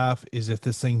do have is if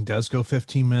this thing does go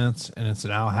 15 minutes and it's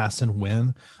an Al Hassan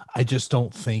win, I just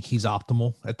don't think he's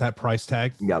optimal at that price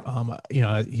tag. Yep.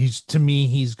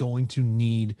 He's going to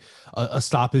need a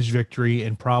stoppage victory,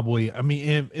 and probably,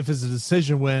 if it's a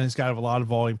decision win, he's got to have a lot of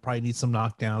volume, probably needs some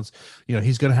knockdowns.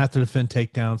 He's going to have to defend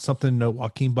takedowns. Something to note,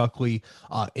 Joaquin Buckley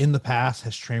in the past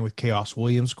has trained with Chaos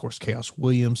Williams. Of course, Chaos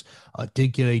Williams did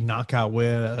get a knockout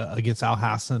win against Al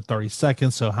Hassan in 30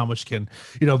 seconds. So how much can,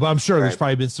 but I'm sure there's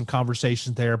probably been some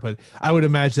conversation there, but I would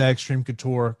imagine that Extreme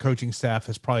Couture coaching staff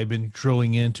has probably been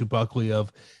drilling into Buckley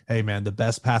of, hey man, the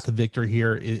best path to victory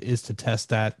here is to test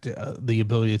that the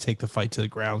ability to take the fight to the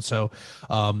ground. So,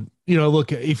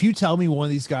 look, if you tell me one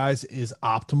of these guys is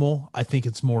optimal, I think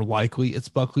it's more likely it's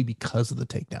Buckley because of the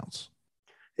takedowns.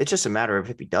 It's just a matter of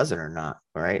if he does it or not,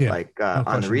 right? Yeah,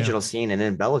 on the regional scene and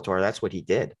in Bellator, that's what he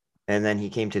did. And then he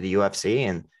came to the UFC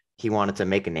and he wanted to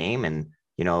make a name and,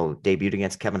 debuted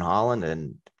against Kevin Holland,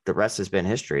 and the rest has been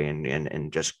history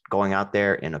and just going out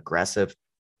there in aggressive,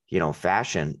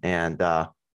 fashion. And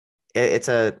it's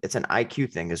an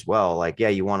IQ thing as well. Like, yeah,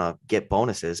 you want to get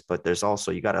bonuses, but there's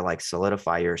also, you got to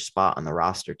solidify your spot on the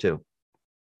roster too.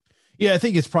 Yeah, I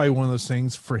think it's probably one of those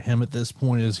things for him at this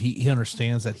point is he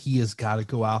understands that he has got to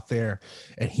go out there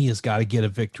and he has got to get a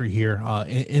victory here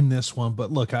in this one.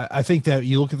 But look, I think that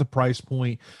you look at the price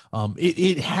point,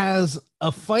 it has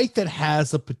a fight that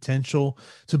has the potential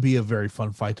to be a very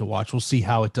fun fight to watch. We'll see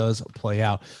how it does play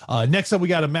out. Next up, we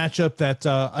got a matchup that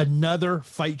another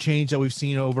fight change that we've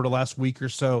seen over the last week or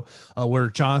so, where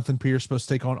Jonathan Pierce is supposed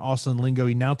to take on Austin Lingo.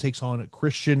 He now takes on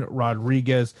Christian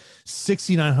Rodriguez,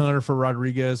 6,900 for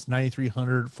Rodriguez,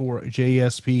 9,300 for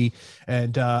JSP.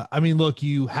 And look,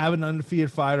 you have an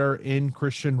undefeated fighter in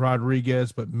Christian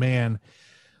Rodriguez, but man,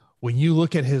 when you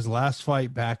look at his last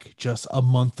fight back just a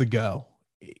month ago,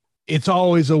 it's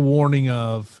always a warning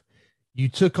of you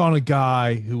took on a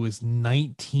guy who was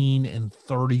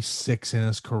 19-36 in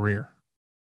his career.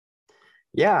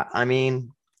 Yeah.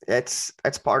 That's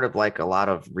part of a lot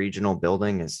of regional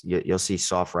building is you'll see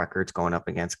soft records going up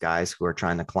against guys who are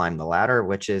trying to climb the ladder,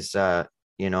 which is,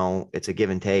 it's a give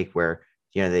and take where,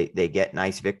 they get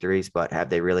nice victories, but have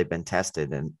they really been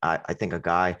tested? And I think a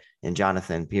guy in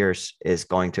Jonathan Pierce is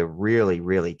going to really,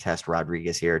 really test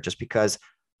Rodriguez here just because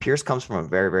Pierce comes from a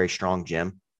very, very strong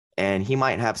gym, and he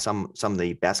might have some of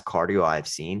the best cardio I've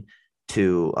seen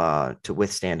to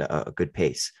withstand a good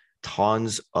pace.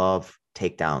 Tons of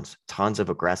takedowns, tons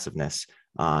of aggressiveness.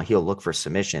 He'll look for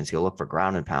submissions. He'll look for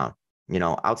ground and pound.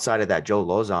 Outside of that Joe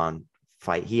Lozon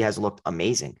fight, he has looked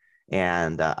amazing.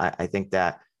 And I think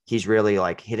that he's really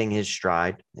hitting his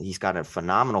stride. He's got a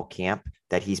phenomenal camp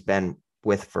that he's been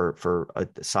with for a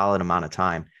solid amount of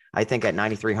time. I think at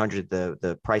 9,300,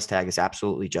 the price tag is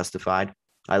absolutely justified.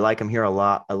 I like him here a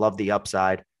lot. I love the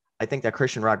upside. I think that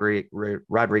Christian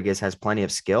Rodriguez has plenty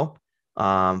of skill,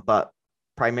 but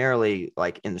primarily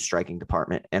in the striking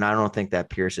department. And I don't think that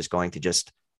Pierce is going to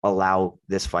just allow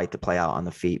this fight to play out on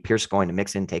the feet. Pierce is going to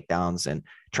mix in takedowns and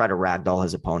try to ragdoll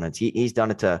his opponents. He's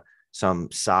done it to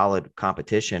some solid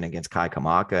competition against Kai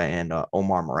Kamaka and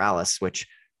Omar Morales, which,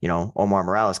 Omar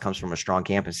Morales comes from a strong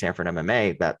camp in Sanford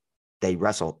MMA that they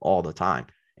wrestle all the time.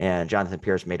 And Jonathan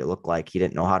Pierce made it look like he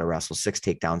didn't know how to wrestle, 6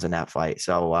 takedowns in that fight.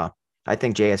 So I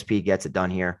think JSP gets it done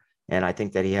here. And I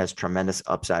think that he has tremendous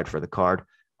upside for the card.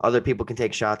 Other people can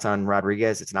take shots on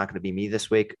Rodriguez. It's not going to be me this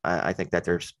week. I think that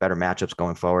there's better matchups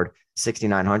going forward.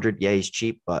 6,900. Yeah, he's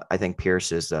cheap, but I think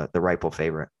Pierce is the rightful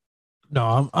favorite.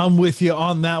 No, I'm with you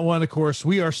on that one. Of course,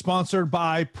 we are sponsored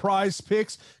by Prize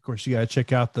Picks. Of course, you got to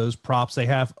check out those props they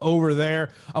have over there.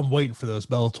 I'm waiting for those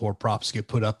Bellator props to get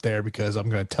put up there because I'm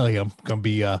going to tell you, I'm going to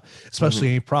be, especially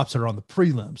any props that are on the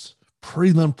prelims.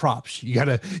 prelim props. You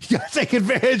gotta take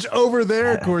advantage over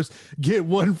there. Of course, get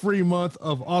 1 free month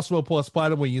of Osmo Plus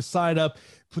Platinum when you sign up,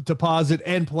 deposit,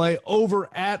 and play over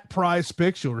at Prize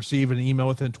Picks. You'll receive an email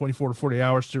within 24 to 40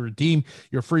 hours to redeem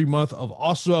your free month of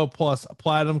Osmo Plus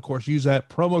Platinum. Of course, use that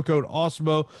promo code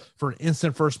Osmo for an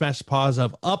instant first match deposit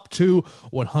of up to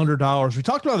 $100. We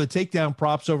talked about the takedown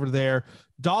props over there.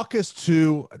 Dawkins,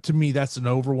 to me, that's an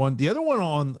over one. The other one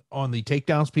on the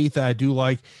takedowns piece that I do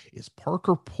like is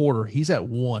Parker Porter. He's at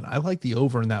 1. I like the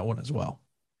over in that one as well.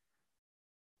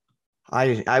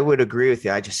 I would agree with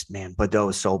you. Badeau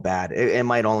is so bad. It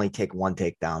might only take 1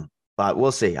 takedown, but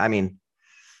we'll see. I mean,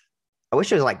 I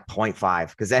wish it was like 0.5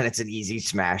 because then it's an easy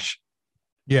smash.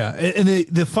 Yeah. And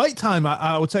the fight time,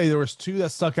 I would tell you there was 2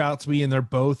 that stuck out to me, and they're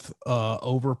both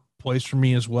over plays for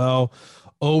me as well.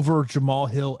 Over Jamal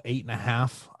Hill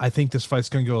 8.5. I think this fight's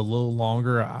going to go a little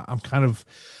longer. I'm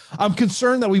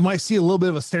concerned that we might see a little bit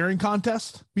of a staring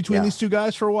contest between these 2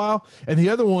 guys for a while. And the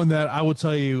other one that I will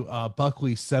tell you,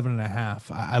 Buckley 7.5.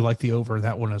 I like the over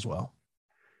that one as well.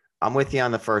 I'm with you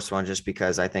on the first one, just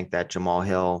because I think that Jamal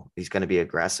Hill, he's going to be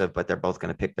aggressive, but they're both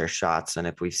going to pick their shots. And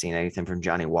if we've seen anything from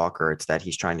Johnny Walker, it's that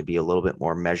he's trying to be a little bit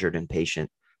more measured and patient,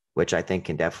 which I think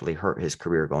can definitely hurt his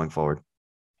career going forward.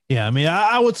 Yeah, I mean,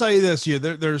 I would tell you this. Yeah,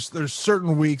 there's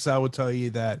certain weeks I would tell you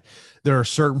that there are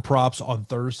certain props on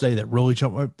Thursday that really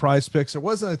jump my Prize Picks. There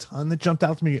wasn't a ton that jumped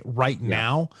out to me right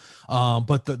now,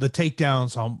 but the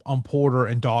takedowns on Porter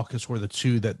and Dawkins were the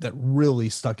 2 that really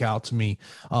stuck out to me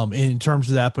in terms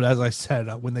of that. But as I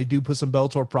said, when they do put some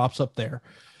Bellator props up there,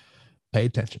 pay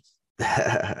attention.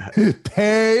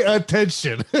 Pay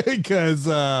attention because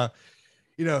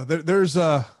there's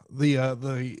the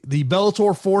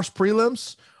Bellator Force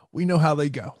prelims. We know how they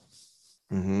go.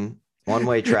 Mm-hmm.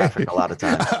 One-way traffic a lot of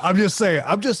times. I'm just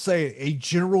saying a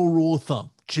general rule of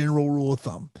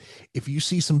thumb. If you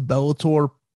see some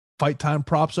Bellator fight time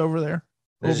props over there,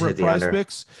 over at Prize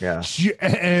Picks,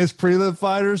 as prelim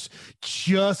fighters,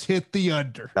 just hit the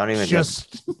under. Don't even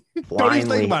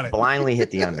think about it. Blindly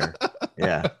hit the under.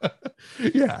 Yeah.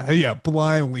 Yeah.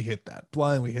 Blindly hit that.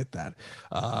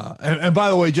 And by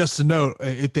the way, just to note,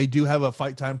 if they do have a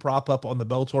fight time prop up on the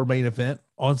Bellator main event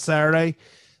on Saturday,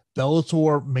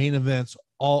 Bellator main events,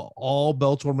 all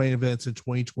Bellator main events in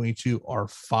 2022 are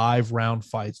 5-round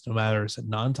fights, no matter it's a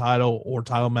non-title or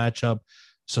title matchup.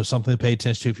 So something to pay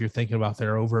attention to if you're thinking about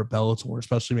there over at Bellator,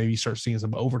 especially maybe you start seeing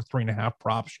some over 3.5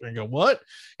 props. You're gonna go, what?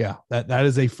 Yeah, that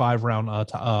is a 5-round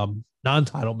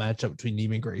non-title matchup between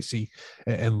Neiman Gracie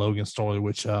and Logan Storley,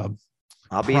 which I'll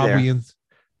be there.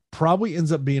 Probably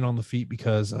ends up being on the feet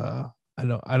because I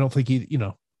don't think he,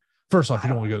 first off, you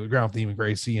don't want to go to the ground with Neiman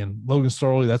Gracie, and Logan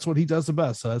Storley, that's what he does the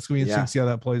best. So that's gonna be interesting to see how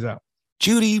that plays out.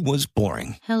 Judy was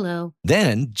boring. Hello.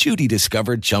 Then Judy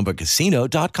discovered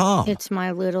ChumbaCasino.com. It's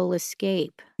my little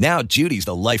escape. Now Judy's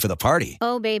the life of the party.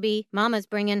 Oh, baby, mama's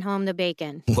bringing home the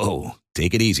bacon. Whoa,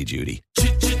 take it easy, Judy.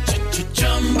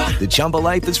 The Chumba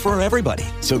life is for everybody.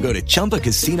 So go to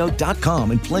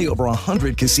ChumbaCasino.com and play over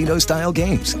 100 casino-style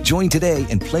games. Join today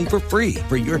and play for free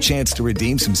for your chance to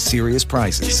redeem some serious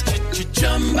prizes.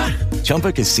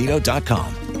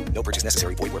 ChumbaCasino.com. No purchase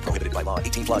necessary. Void where prohibited by law.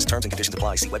 18+ terms and conditions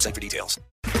apply. See website for details.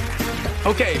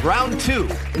 Okay, round 2.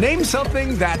 Name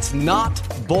something that's not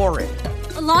boring.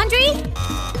 A laundry?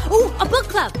 Ooh, a book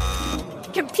club.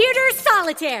 Computer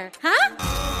solitaire, huh?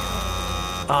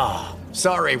 Ah,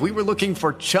 sorry. We were looking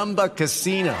for Chumba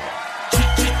Casino.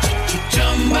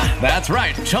 That's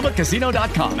right.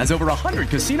 ChumbaCasino.com has over 100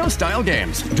 casino-style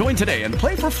games. Join today and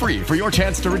play for free for your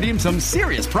chance to redeem some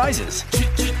serious prizes.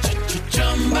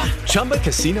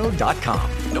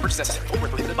 ChumbaCasino.com. No purchase necessary. Void where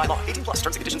prohibited by law. 18+ terms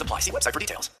and conditions apply. See website for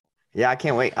details. Yeah, I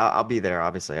can't wait. I'll be there,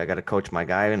 obviously. I got to coach my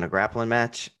guy in a grappling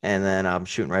match, and then I'm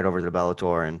shooting right over to the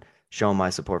Bellator and showing my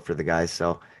support for the guys.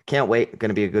 So can't wait. Going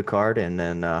to be a good card. And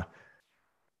then,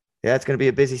 it's going to be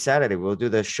a busy Saturday. We'll do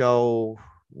the show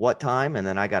what time? And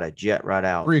then I got a jet right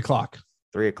out. 3 o'clock.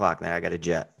 3 o'clock now. I got a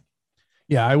jet.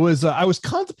 Yeah, I was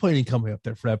contemplating coming up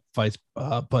there for that fight,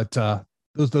 but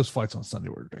those fights on Sunday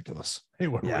were ridiculous. They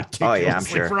were ridiculous. Oh yeah, I'm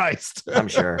sure. Priced. I'm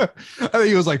sure. I think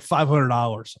it was like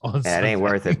 $500 on. Yeah, it ain't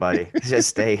worth it, buddy. Just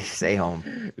stay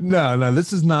home. No,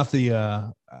 this is not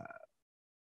the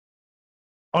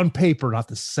on paper, not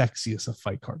the sexiest of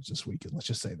fight cards this weekend. Let's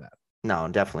just say that. No,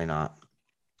 definitely not.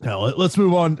 Now let's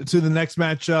move on to the next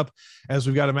matchup, as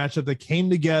we've got a matchup that came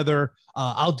together.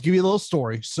 I'll give you a little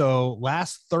story. So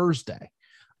last Thursday,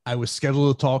 I was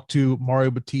scheduled to talk to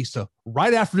Mario Batista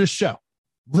right after this show.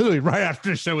 literally right after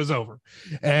the show was over.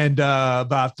 And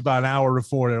about an hour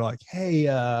before, they're like, hey,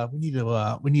 we need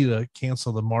to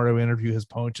cancel the Mario interview. His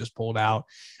opponent just pulled out.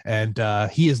 And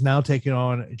he is now taking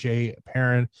on Jay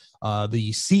Perrin.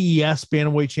 The CES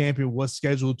Bantamweight champion was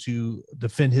scheduled to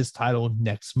defend his title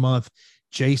next month.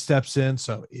 Jay steps in.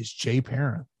 So is Jay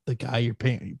Perrin the guy you're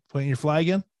planting your flag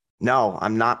in? No,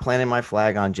 I'm not planting my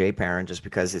flag on Jay Perrin just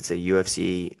because it's a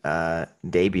UFC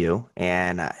debut,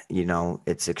 and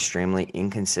it's extremely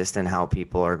inconsistent how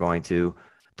people are going to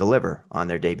deliver on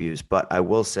their debuts. But I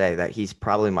will say that he's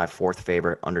probably my fourth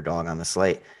favorite underdog on the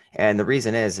slate, and the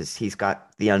reason is he's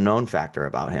got the unknown factor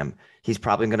about him. He's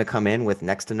probably going to come in with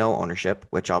next to no ownership,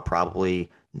 which I'll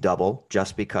probably double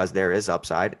just because there is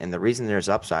upside, and the reason there's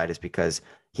upside is because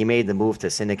he made the move to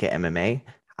Syndicate MMA.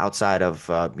 Outside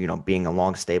of being a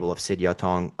long stable of Sid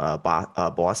Yatong,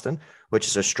 Boston, which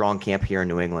is a strong camp here in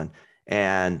New England,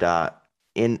 and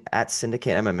at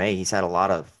Syndicate MMA, he's had a lot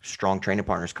of strong training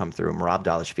partners come through. Merab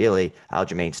Dvalishvili,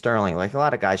 Aljamain Sterling, like a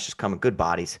lot of guys just come with good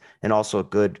bodies and also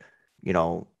good,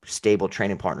 stable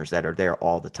training partners that are there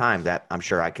all the time. That I'm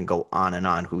sure I can go on and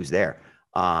on who's there.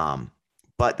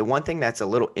 But the one thing that's a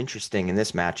little interesting in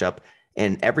this matchup.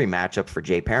 In every matchup for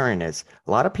Jay Perrin is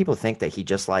a lot of people think that he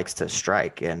just likes to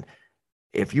strike. And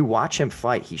if you watch him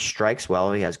fight, he strikes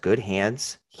well. He has good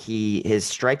hands. His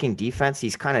striking defense,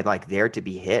 he's kind of like there to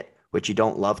be hit, which you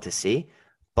don't love to see.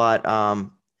 But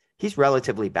he's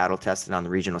relatively battle tested on the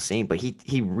regional scene, but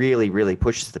he really, really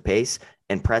pushes the pace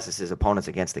and presses his opponents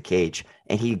against the cage.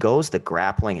 And he goes the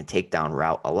grappling and takedown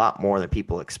route a lot more than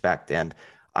people expect. And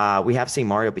we have seen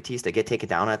Mario Batista get taken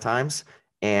down at times.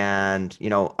 And,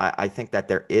 I think that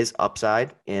there is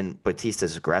upside in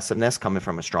Batista's aggressiveness coming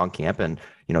from a strong camp and,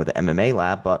 the MMA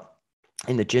lab. But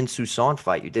in the Jin Soo-son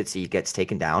fight, you did see he gets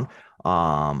taken down.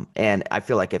 And I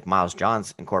feel like if Miles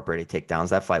Johns incorporated takedowns,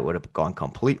 that fight would have gone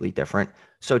completely different.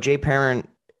 So Jay Perrin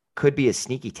could be a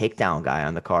sneaky takedown guy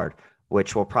on the card,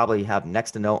 which will probably have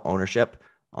next to no ownership.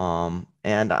 And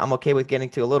I'm okay with getting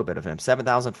to a little bit of him.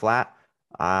 7,000 flat,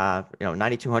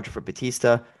 9,200 for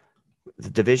Batista.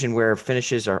 The division where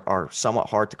finishes are somewhat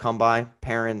hard to come by.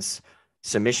 Perrin's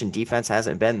submission defense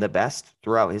hasn't been the best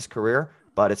throughout his career,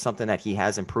 but it's something that he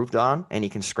has improved on, and he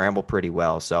can scramble pretty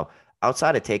well. So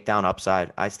outside of takedown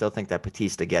upside, I still think that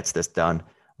Batista gets this done,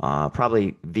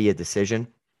 probably via decision.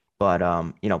 But,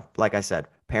 like I said,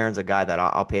 Perrin's a guy that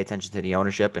I'll pay attention to the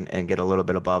ownership and get a little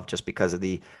bit above just because of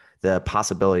the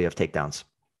possibility of takedowns.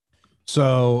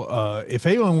 So if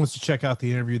anyone wants to check out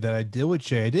the interview that I did with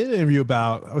Jay, I did an interview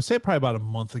I would say probably about a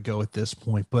month ago at this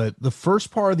point, but the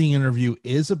first part of the interview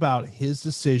is about his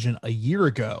decision a year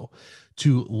ago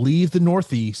to leave the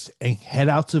Northeast and head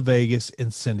out to Vegas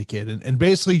and Syndicate. And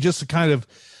basically just to kind of,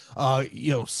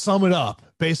 sum it up,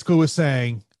 basically was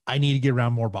saying, I need to get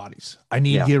around more bodies. I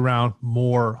need to get around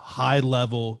more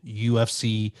high-level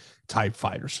UFC type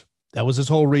fighters. That was his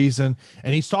whole reason.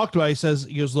 And he's talked about,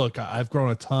 he goes, look, I've grown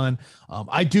a ton.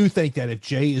 I do think that if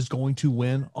Jay is going to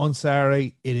win on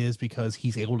Saturday, it is because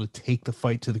he's able to take the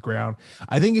fight to the ground.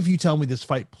 I think if you tell me this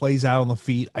fight plays out on the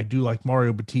feet, I do like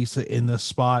Mario Batista in this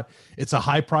spot. It's a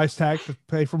high price tag to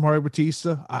pay for Mario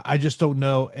Batista. I just don't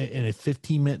know in a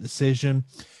 15-minute decision,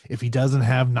 if he doesn't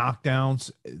have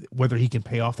knockdowns, whether he can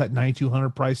pay off that 9,200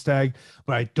 price tag.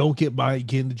 But I don't get by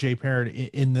getting to Jay Perrin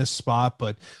in this spot.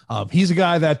 But he's a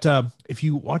guy that if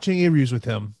you watch any interviews with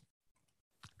him,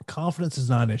 confidence is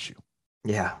not an issue.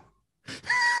 Yeah.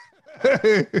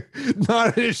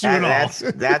 Not an issue at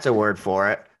all. That's a word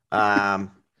for it.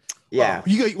 Yeah.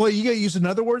 Well, you got to use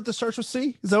another word that starts with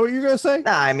C? Is that what you're going to say?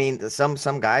 Nah, I mean,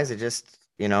 some guys are just,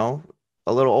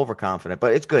 a little overconfident,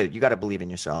 but it's good. You got to believe in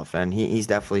yourself, and he's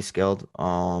definitely skilled.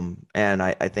 And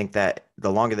I think that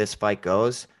the longer this fight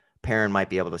goes, Perrin might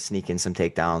be able to sneak in some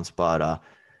takedowns, but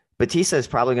Batista is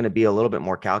probably going to be a little bit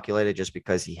more calculated just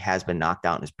because he has been knocked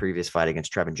out in his previous fight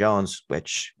against Trevin Jones,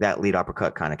 which that lead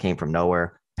uppercut kind of came from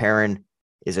nowhere. Perrin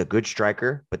is a good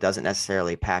striker, but doesn't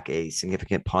necessarily pack a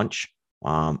significant punch.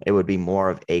 It would be more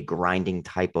of a grinding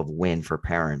type of win for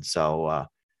Perrin. So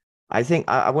I think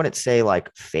I wouldn't say like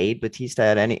fade Batista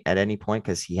at any point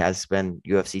because he has been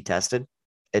UFC tested.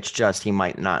 It's just he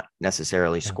might not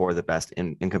necessarily score the best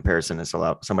in comparison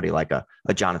to somebody like a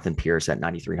Jonathan Pierce at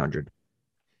 9,300.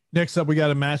 Next up, we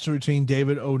got a match between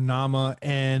David Onama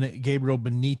and Gabriel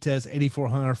Benitez.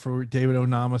 8,400 for David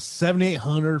Onama,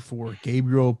 7,800 for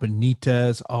Gabriel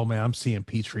Benitez. Oh man, I'm seeing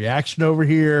Pete's reaction over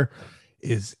here.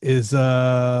 Is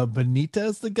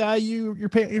Benitez the guy you're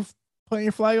playing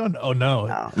your flag on? Oh no.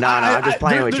 No. I'm just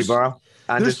playing with you, bro.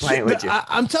 I'm just playing with you.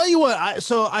 I'm telling you what.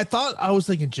 I thought I was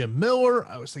thinking Jim Miller.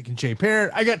 I was thinking Jay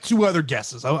Parrott. I got two other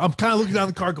guesses. I'm kind of looking down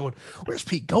the card, going, "Where's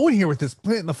Pete going here with this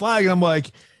planting the flag?" And I'm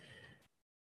like,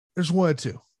 "There's one of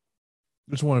two.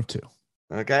 There's one of two."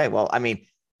 Okay. Well, I mean,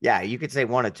 yeah, you could say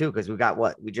one or two because we got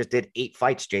what we just did 8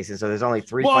 fights, Jason. So there's only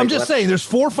 3. Well, fights I'm just left. saying there's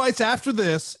 4 fights after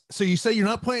this. So you say you're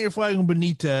not planting your flag on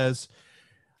Benitez.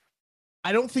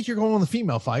 I don't think you're going on the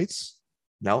female fights.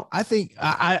 No, I think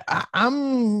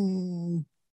I'm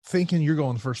thinking you're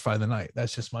going the first fight of the night.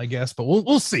 That's just my guess, but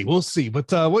we'll see. We'll see.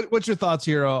 But what's your thoughts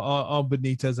here on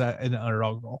Benitez in the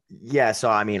underdog role? Yeah, so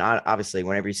I mean, obviously,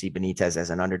 whenever you see Benitez as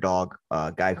an underdog,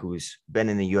 guy who's been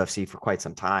in the UFC for quite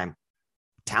some time,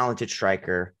 talented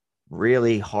striker,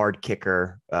 really hard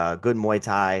kicker, good Muay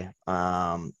Thai,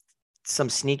 some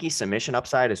sneaky submission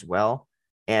upside as well,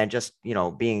 and just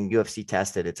being UFC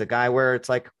tested, it's a guy where it's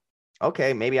like,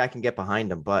 okay, maybe I can get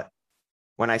behind him. But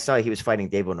when I saw he was fighting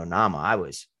David Onama, I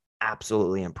was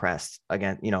absolutely impressed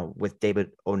again, with David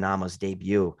Onama's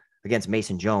debut against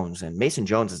Mason Jones. And Mason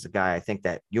Jones is a guy I think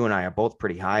that you and I are both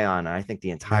pretty high on. And I think the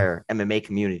entire MMA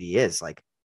community is like,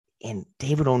 and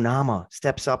David Onama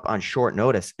steps up on short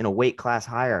notice in a weight class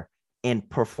higher and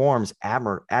performs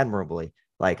admirably,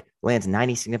 like lands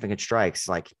 90 significant strikes,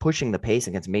 like pushing the pace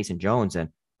against Mason Jones. And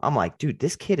I'm like, dude,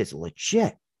 this kid is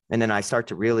legit. And then I start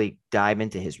to really dive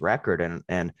into his record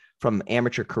and from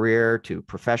amateur career to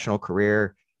professional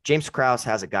career. James Krause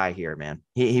has a guy here, man.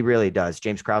 He really does.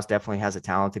 James Krause definitely has a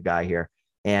talented guy here.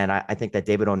 And I think that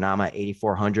David Onama at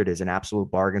 8,400 is an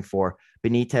absolute bargain for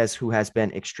Benitez, who has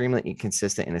been extremely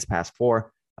inconsistent in his past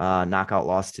 4. Knockout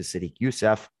loss to Sadiq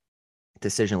Youssef,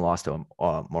 decision loss to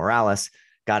Morales,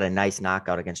 got a nice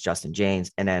knockout against Justin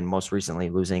James, and then most recently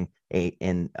losing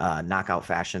in knockout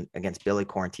fashion against Billy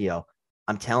Quarantillo.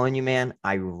 I'm telling you, man,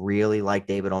 I really like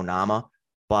David Onama,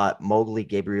 but Mowgli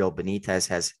Gabriel Benitez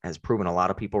has proven a lot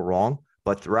of people wrong.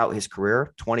 But throughout his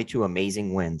career, 22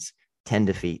 amazing wins, 10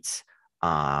 defeats.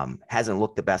 Hasn't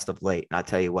looked the best of late. And I'll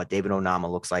tell you what, David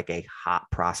Onama looks like a hot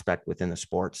prospect within the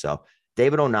sport. So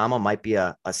David Onama might be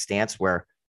a stance where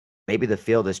maybe the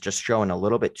field is just showing a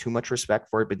little bit too much respect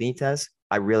for Benitez.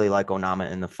 I really like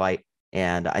Onama in the fight.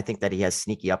 And I think that he has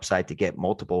sneaky upside to get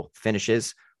multiple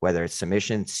finishes, whether it's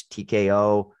submissions,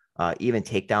 TKO, even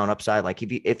takedown upside. Like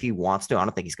if he wants to, I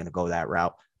don't think he's going to go that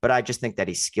route, but I just think that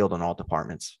he's skilled in all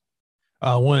departments.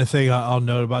 One thing I'll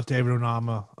note about David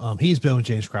Onama, he's been with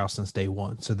James Krause since day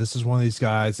one. So this is one of these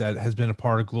guys that has been a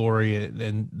part of Glory,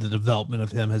 and the development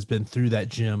of him has been through that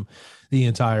gym the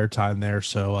entire time there.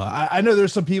 So I know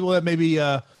there's some people that maybe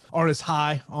aren't as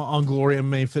high on Glory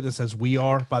and MMA Fitness as we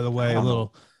are. By the way,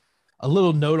 a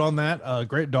little note on that.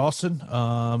 Grant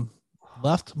Dawson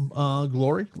left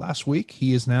Glory last week.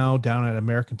 He is now down at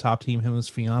American Top Team. Him and his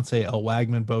fiance Elle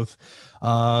Wagman both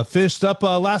finished up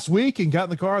last week and got in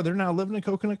the car. They're now living in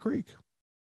Coconut Creek.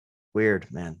 Weird,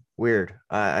 man. Weird.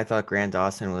 I thought Grant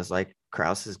Dawson was like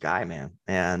Krause's guy, man.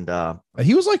 And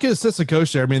he was like his assistant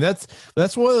coach there. I mean,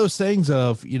 that's one of those things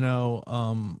of,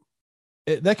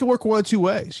 that can work one of two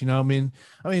ways. I mean,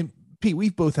 Pete,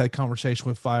 we've both had conversation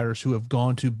with fighters who have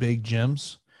gone to big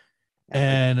gyms,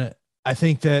 and I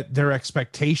think that their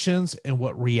expectations and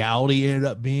what reality ended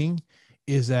up being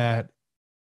is that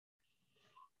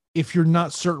if you're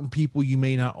not certain people, you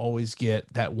may not always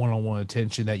get that one-on-one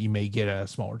attention that you may get at a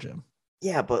smaller gym.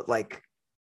 Yeah, but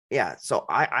so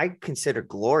I consider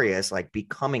Glory as like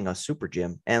becoming a super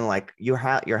gym, and like you're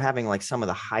having like some of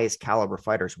the highest caliber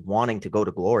fighters wanting to go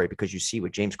to Glory because you see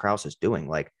what James Krause is doing.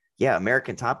 Like, yeah,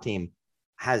 American Top Team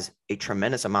has a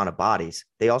tremendous amount of bodies.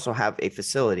 They also have a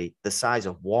facility the size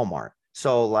of Walmart.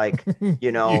 So like,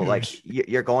 like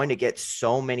you're going to get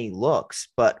so many looks,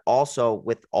 but also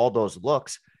with all those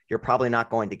looks, you're probably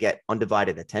not going to get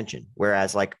undivided attention.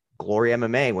 Whereas like Glory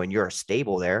MMA, when you're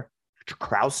stable there,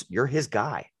 Krause, you're his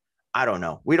guy. I don't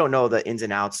know. We don't know the ins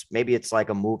and outs. Maybe it's like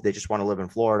a move. They just want to live in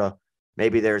Florida.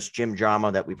 Maybe there's gym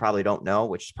drama that we probably don't know,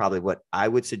 which is probably what I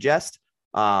would suggest.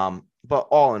 But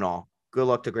all in all, good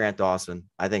luck to Grant Dawson.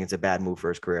 I think it's a bad move for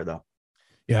his career, though.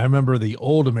 Yeah, I remember the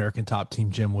old American Top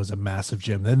Team gym was a massive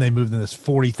gym. Then they moved in this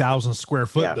 40,000 square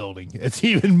foot building. It's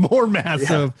even more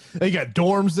massive. Yeah. They got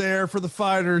dorms there for the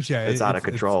fighters. Yeah, it's out of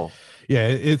control.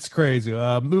 It's crazy.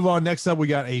 Move on. Next up, we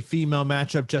got a female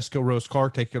matchup. Jessica Rose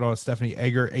Clark taking on Stephanie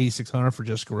Egger. 8,600 for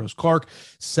Jessica Rose Clark.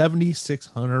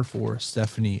 7,600 for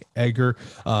Stephanie Egger.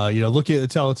 Looking at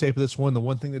the teletape of this one, the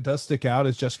one thing that does stick out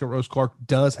is Jessica Rose Clark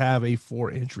does have a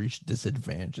 4-inch reach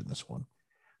disadvantage in this one.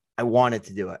 I wanted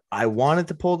to do it. I wanted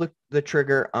to pull the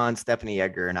trigger on Stephanie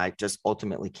Egger, and I just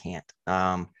ultimately can't.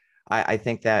 I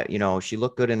think that, she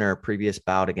looked good in her previous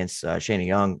bout against Shayna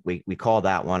Young. We call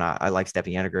that one. I like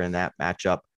Stephanie Henniger in that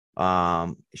matchup.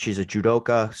 She's a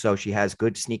judoka, so she has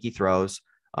good sneaky throws,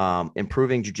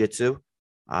 improving jiu-jitsu.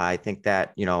 I think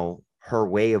that, her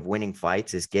way of winning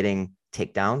fights is getting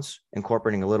takedowns,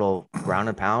 incorporating a little ground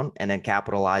and pound, and then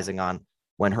capitalizing on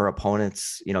when her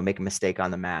opponents, make a mistake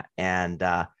on the mat. And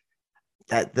that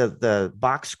the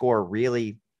box score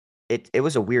really, it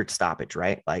was a weird stoppage,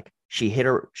 right? Like she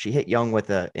hit Young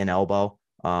with an elbow.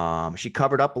 She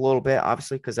covered up a little bit,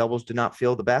 obviously, because elbows do not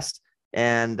feel the best,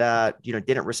 and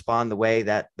didn't respond the way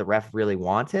that the ref really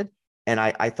wanted. And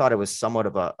I thought it was somewhat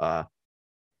of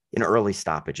an early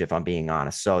stoppage, if I'm being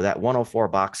honest. So that 104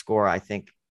 box score, I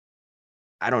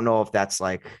don't know if that's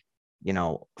like,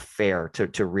 fair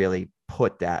to really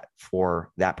put that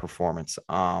for that performance.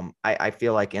 I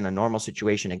feel like in a normal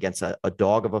situation against a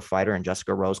dog of a fighter in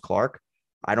Jessica Rose Clark,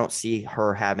 I don't see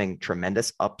her having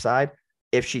tremendous upside.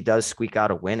 If she does squeak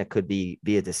out a win, it could be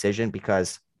a decision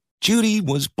because Judy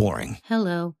was boring.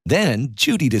 Hello. Then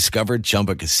Judy discovered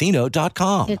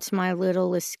ChumbaCasino.com. It's my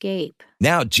little escape.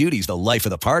 Now Judy's the life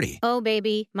of the party. Oh,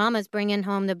 baby, mama's bringing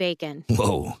home the bacon.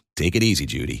 Whoa, take it easy,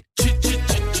 Judy.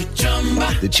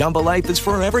 The Chumba life is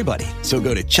for everybody. So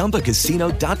go to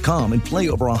ChumbaCasino.com and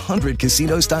play over 100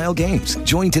 casino-style games.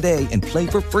 Join today and play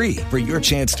for free for your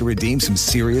chance to redeem some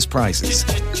serious prizes.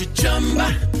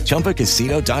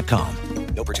 ChumbaCasino.com.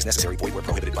 No purchase necessary. Void where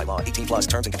prohibited by law. 18+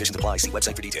 terms and conditions apply. See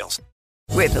website for details.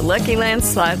 With the Lucky Land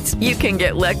Slots, you can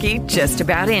get lucky just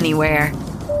about anywhere.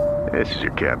 This is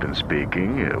your captain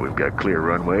speaking. We've got clear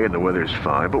runway and the weather's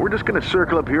fine, but we're just going to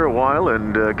circle up here a while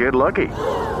and get lucky.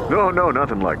 No,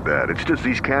 nothing like that. It's just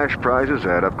these cash prizes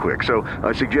add up quick. So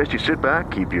I suggest you sit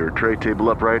back, keep your tray table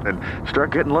upright, and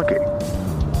start getting lucky.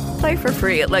 Play for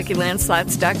free at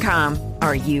LuckyLandSlots.com.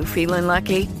 Are you feeling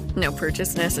lucky? No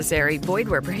purchase necessary. Void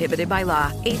where prohibited by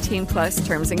law. 18+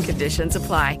 terms and conditions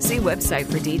apply. See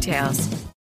website for details.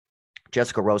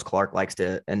 Jessica Rose Clark likes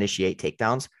to initiate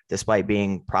takedowns, despite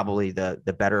being probably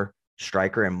the better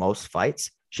striker in most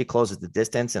fights. She closes the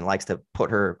distance and likes to put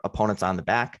her opponents on the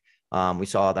back. We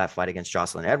saw that fight against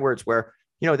Jocelyn Edwards where,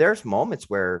 there's moments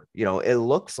where, it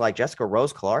looks like Jessica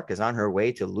Rose Clark is on her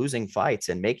way to losing fights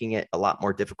and making it a lot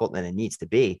more difficult than it needs to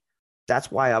be.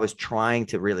 That's why I was trying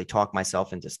to really talk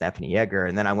myself into Stephanie Egger.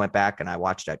 And then I went back and I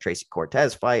watched that Tracy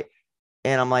Cortez fight.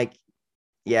 And I'm like,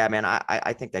 yeah, man,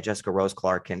 I think that Jessica Rose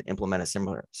Clark can implement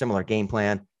a similar game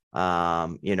plan.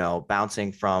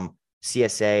 Bouncing from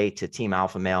CSA to Team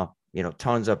Alpha Male,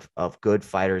 tons of good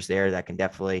fighters there that can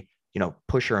definitely,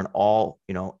 push her in all,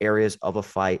 areas of a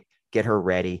fight, get her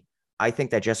ready. I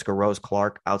think that Jessica Rose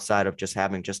Clark, outside of just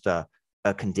having just a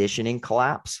conditioning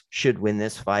collapse, should win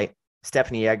this fight.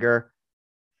 Stephanie Egger,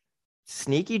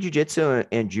 sneaky jiu-jitsu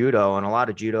and judo, and a lot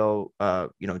of judo,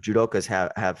 judokas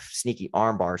have sneaky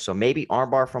armbar. So maybe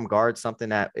armbar from guard, something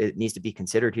that it needs to be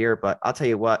considered here. But I'll tell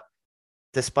you what,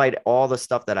 despite all the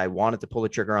stuff that I wanted to pull the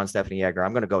trigger on Stephanie Egger,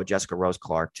 I'm going to go with Jessica Rose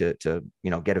Clark to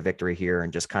get a victory here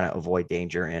and just kind of avoid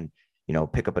danger and,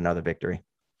 pick up another victory.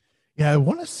 Yeah, I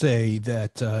want to say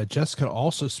that Jessica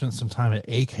also spent some time at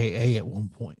AKA at one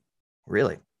point.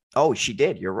 Really? Oh, she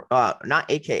did. You're not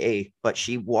AKA, but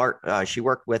she worked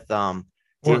with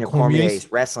Daniel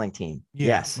Cormier's wrestling team. Yeah.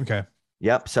 Yes. Okay.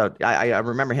 Yep. So I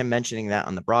remember him mentioning that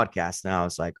on the broadcast, and I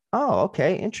was like, oh,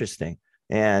 okay, interesting.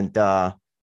 And I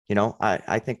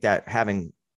think that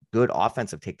having good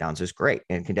offensive takedowns is great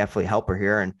and can definitely help her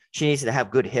here. And she needs to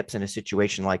have good hips in a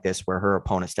situation like this where her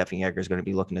opponent Stephanie Egger is going to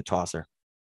be looking to toss her.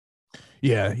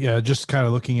 Yeah. Just kind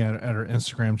of looking at her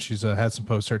Instagram, she's had some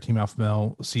posts, her Team Alpha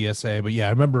Male CSA. But yeah,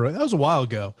 I remember that was a while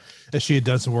ago that she had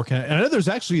done some work in it. And I know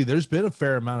there's been a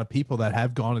fair amount of people that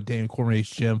have gone to Daniel Cormier's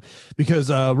gym because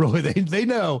really they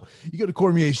know you go to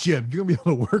Cormier's gym, you're gonna be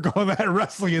able to work on that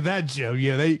wrestling in that gym.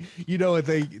 Yeah, what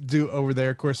they do over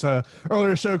there. Of course,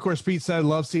 earlier show, of course, Pete said, I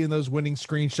love seeing those winning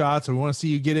screenshots. And we want to see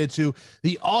you get into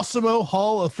the Awesemo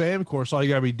Hall of Fame. Of course, all you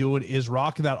gotta be doing is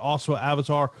rocking that Awesemo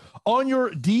avatar on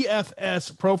your DFS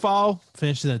profile,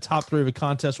 finishing in the top 3 of a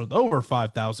contest with over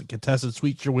 5,000 contested.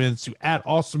 Tweet your wins to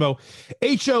 @Awesemo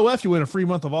HOF. You win a free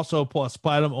month of Awesemo Plus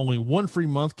Platinum. Only one free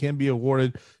month can be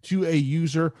awarded to a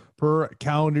user per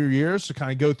calendar year. So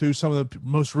kind of go through some of the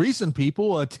most recent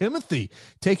people. Timothy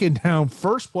taking down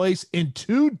first place in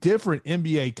 2 different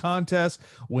NBA contests,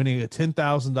 winning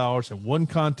 $10,000 in one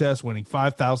contest, winning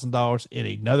 $5,000 in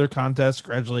another contest.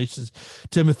 Congratulations,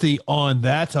 Timothy, on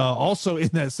that. Also in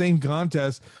that same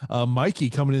contest, Mikey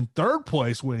coming in 3rd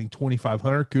place, winning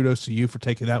 $2,500. Kudos to you for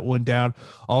taking that one down.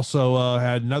 Also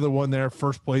had another one there,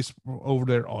 first place over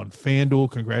there on FanDuel.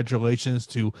 Congratulations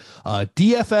to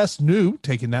DFS New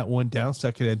taking that went down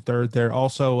second and third there.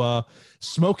 Also,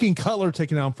 Smoking Cutler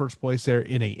taking down first place there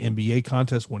in a NBA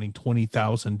contest, winning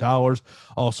 $20,000.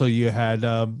 Also, you had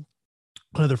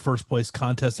another first place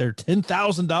contest there,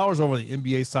 $10,000 over the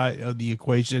NBA side of the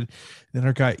equation. Then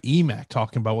our guy Emac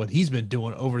talking about what he's been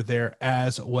doing over there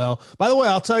as well. By the way,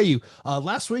 I'll tell you,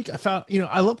 last week I found,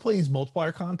 I love playing these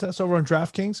multiplier contests over on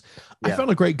DraftKings. I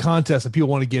found a great contest if people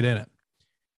want to get in it.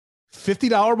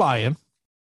 $50 buy-in.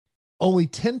 Only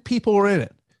 10 people are in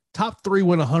it. Top 3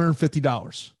 win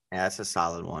 $150. Yeah, that's a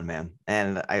solid one, man.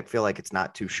 And I feel like it's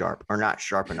not too sharp or not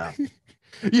sharp enough.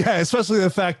 Yeah, especially the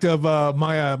fact of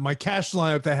my cash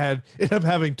lineup that ended up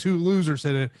having 2 losers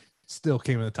in it still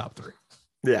came in the top 3.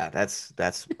 Yeah, that's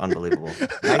unbeliable.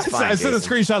 Nice find, I sent a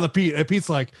screenshot of Pete, and Pete's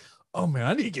like, "Oh man,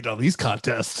 I need to get all these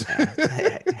contests."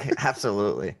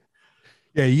 Absolutely.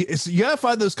 Yeah, you gotta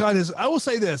find those contests. I will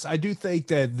say this: I do think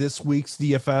that this week's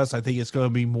DFS, I think it's going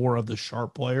to be more of the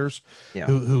sharp players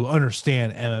who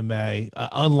understand MMA.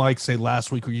 Unlike say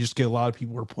last week, where you just get a lot of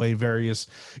people who are playing various,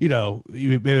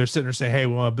 maybe they're sitting there saying, "Hey,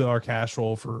 we want to build our cash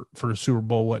roll for the Super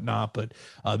Bowl, whatnot." But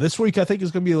this week, I think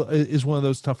is going to be is one of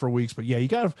those tougher weeks. But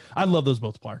yeah, I love those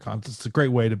multiplier contests. It's a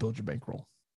great way to build your bankroll.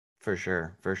 For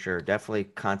sure. Definitely,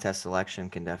 contest selection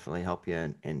can definitely help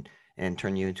you and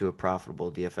turn you into a profitable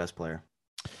DFS player.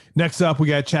 Next up, we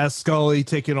got Chaz Scully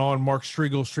taking on Mark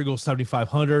Striegel. Striegel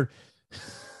 7,500.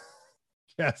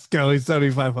 Chaz Scully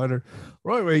 7,500.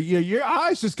 Right, your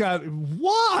eyes just got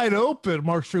wide open,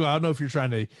 Mark Striegel. I don't know if you're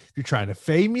trying to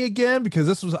fade me again, because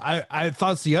this was I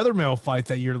thought it's the other male fight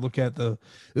that you're looking at the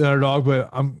underdog,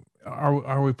 but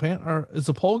are we playing? Is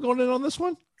the poll going in on this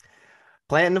one?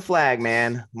 Planting the flag,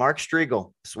 man. Mark Striegel.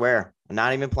 I swear, I'm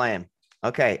not even playing.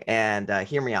 Okay, and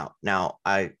hear me out. Now,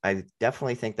 I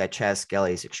definitely think that Chaz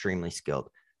Scully is extremely skilled.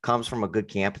 Comes from a good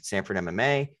camp at Sanford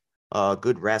MMA,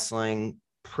 good wrestling,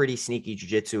 pretty sneaky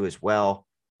jiu-jitsu as well.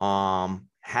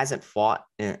 Hasn't fought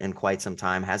in quite some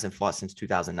time. Hasn't fought since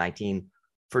 2019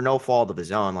 for no fault of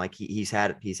his own. Like he's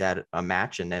had a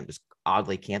match and then it was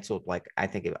oddly canceled. Like I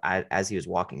think as he was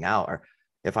walking out, or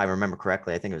if I remember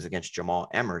correctly, I think it was against Jamal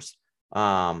Emmers.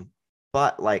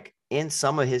 But like in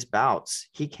some of his bouts,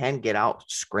 he can get out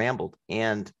scrambled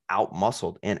and out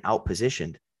muscled and out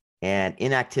positioned, and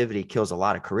inactivity kills a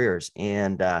lot of careers.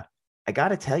 And I got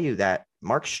to tell you that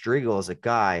Mark Striegel is a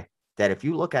guy that if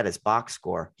you look at his box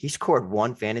score, he scored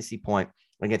 1 fantasy point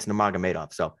against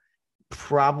Nurmagomedov. So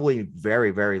probably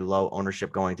very, very low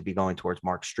ownership going towards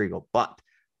Mark Striegel, but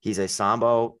he's a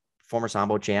former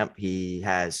Sambo champ. He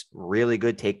has really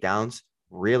good takedowns,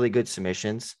 really good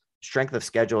submissions. Strength of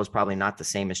schedule is probably not the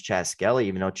same as Chaz Scully,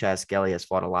 even though Chaz Scully has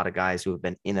fought a lot of guys who have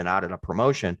been in and out of the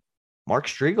promotion. Mark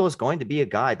Striegel is going to be a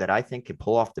guy that I think can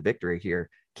pull off the victory here,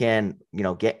 can,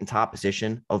 get in top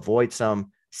position, avoid some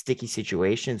sticky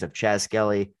situations of Chaz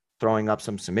Scully throwing up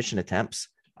some submission attempts.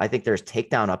 I think there's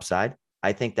takedown upside.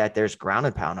 I think that there's ground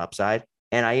and pound upside.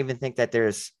 And I even think that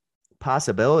there's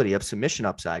possibility of submission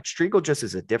upside. Striegel just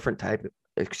is a different type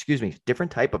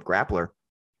of grappler.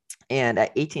 And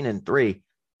at 18-3,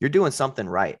 you're doing something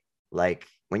right. Like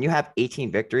when you have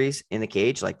 18 victories in the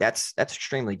cage, like that's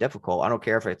extremely difficult. I don't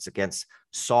care if it's against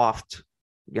soft,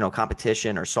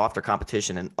 competition or softer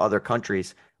competition in other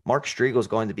countries. Mark Striegel is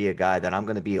going to be a guy that I'm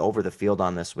going to be over the field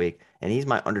on this week. And he's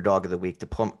my underdog of the week to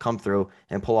come through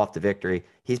and pull off the victory.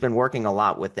 He's been working a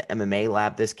lot with the MMA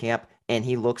lab this camp, and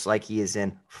he looks like he is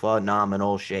in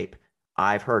phenomenal shape.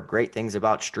 I've heard great things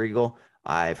about Striegel.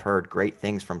 I've heard great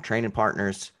things from training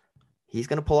partners. He's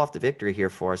going to pull off the victory here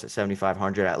for us at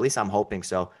 7,500. At least I'm hoping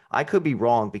so. I could be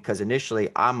wrong because initially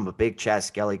I'm a big Chaz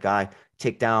Scully guy.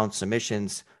 Takedown,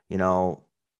 submissions,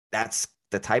 that's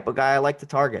the type of guy I like to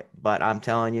target. But I'm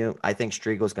telling you, I think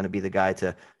Striegel is going to be the guy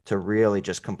to really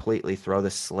just completely throw the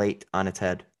slate on its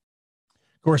head.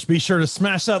 Of course, be sure to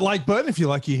smash that like button if you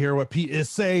like to hear what Pete is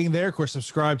saying there. Of course,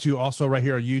 subscribe to also right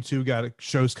here on YouTube. Got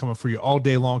shows coming for you all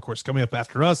day long. Of course, coming up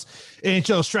after us,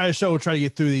 NHL Strategy Show. We'll try to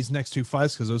get through these next 2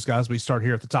 fights because those guys we start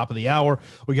here at the top of the hour.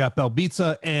 We got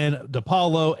Belbita and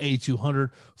DePaulo,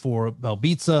 8,200 for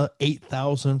Belbita,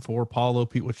 8,000 for Paulo.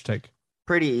 Pete, what you take?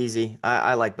 Pretty easy.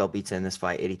 I like Belbita in this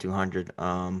fight, 8,200.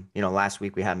 Last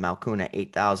week we had Malkoun at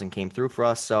 8,000 came through for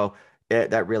us. So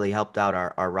that really helped out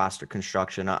our roster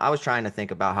construction. I was trying to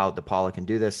think about how DePaulo can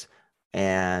do this.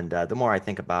 And the more I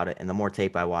think about it and the more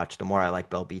tape I watch, the more I like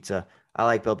Belbita. I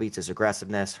like Belbita's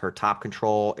aggressiveness, her top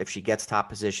control, if she gets top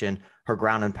position, her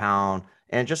ground and pound,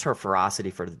 and just her ferocity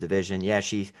for the division. Yeah,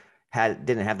 she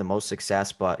didn't have the most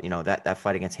success, but, that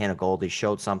fight against Hannah Goldie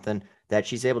showed something that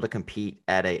she's able to compete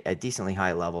at a decently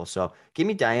high level. So give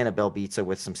me Diana Belbita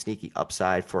with some sneaky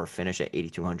upside for a finish at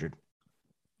 8,200.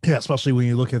 Yeah, especially when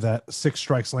you look at that 6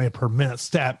 strikes land per minute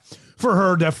stat for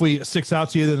her, definitely sticks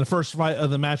out to you. Then the first fight of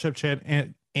the matchup, Chad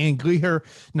and Gleher,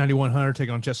 9,100, take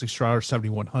on Jesse Strider,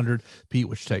 7,100. Pete,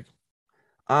 which take?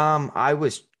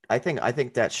 I think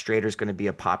that Strader's going to be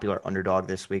a popular underdog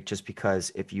this week, just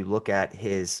because if you look at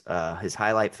his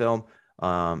highlight film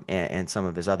and some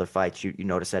of his other fights, you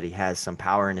notice that he has some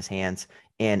power in his hands,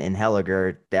 and in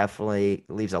Helliger definitely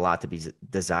leaves a lot to be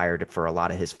desired for a lot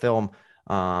of his film.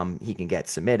 He can get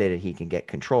submitted, he can get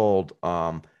controlled.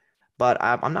 But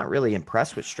I'm not really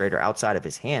impressed with Strader outside of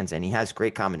his hands, and he has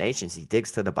great combinations. He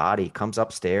digs to the body, comes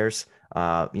upstairs.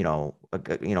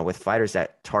 With fighters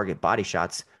that target body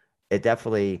shots, it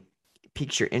definitely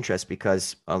piques your interest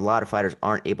because a lot of fighters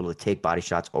aren't able to take body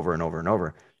shots over and over and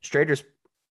over. Strader's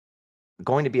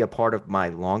going to be a part of my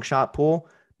long shot pool,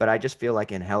 but I just feel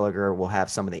like in Helliger we'll have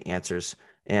some of the answers.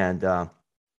 And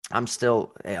I'm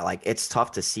still it's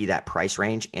tough to see that price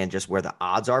range and just where the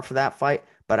odds are for that fight,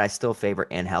 but I still favor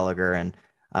Ann Helliger, and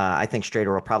I think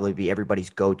Strader will probably be everybody's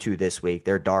go-to this week.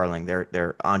 They're darling.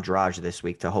 They're Andrade this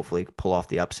week to hopefully pull off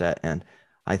the upset, and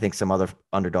I think some other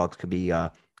underdogs could be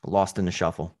lost in the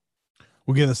shuffle.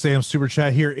 We'll get the Sam Super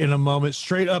Chat here in a moment.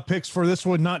 Straight up picks for this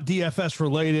one, not DFS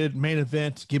related. Main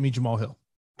event, give me Jamal Hill.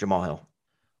 Jamal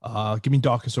Hill. Give me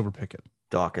Dawkins over Pickett.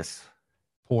 Dawkins.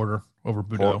 Porter over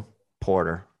Budo.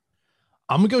 Porter.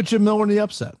 I'm going to go Jim Miller in the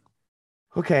upset.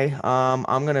 Okay.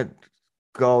 I'm going to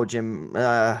go Jim.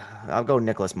 I'll go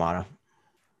Nicholas Mata.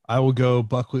 I will go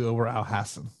Buckley over Al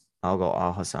Hassan. I'll go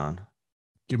Al Hassan.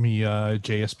 Give me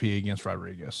JSP against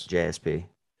Rodriguez. JSP.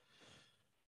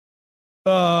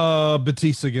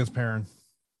 Batista against Perrin.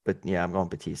 But yeah, I'm going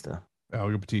Batista. I'll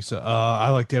go Batista. I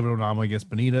like David Onama against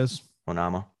Benitez.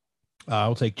 Onama.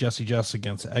 I'll take Jesse Jess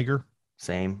against Egger.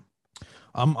 Same.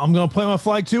 I'm going to play my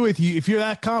flag too with you. If you're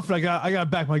that confident, I got to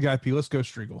back my guy P. Let's go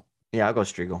Striegel. Yeah, I'll go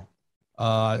Striegel.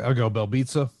 I'll go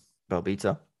Belbitsa.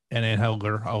 And then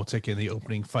Helger. I will take in the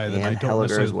opening fight of the night.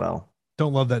 Helger as well.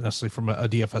 Don't love that necessarily from a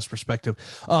DFS perspective.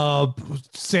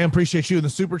 Sam, appreciate you in the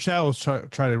super chat. Let's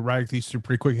try to rag these through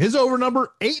pretty quick. His over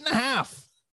number 8.5.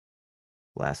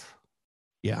 Less.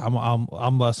 Yeah,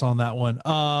 I'm less on that one.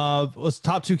 Let's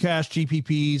top 2 cash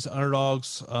GPPs,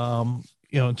 underdogs.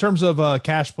 In terms of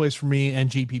cash plays for me and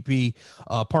GPP,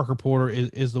 Parker Porter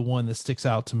is the one that sticks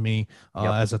out to me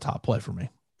as a top play for me.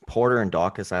 Porter and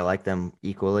Dawkins, I like them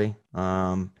equally.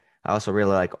 I also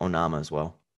really like Onama as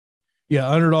well. Yeah,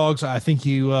 underdogs. I think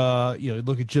you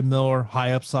look at Jim Miller,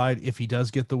 high upside if he does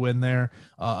get the win there.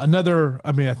 I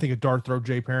think a dart throw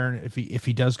Jay Perrin if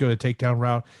he does go to takedown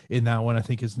route in that one, I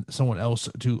think is someone else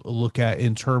to look at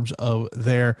in terms of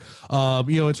their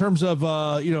in terms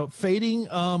of fading.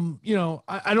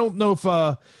 I don't know if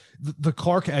the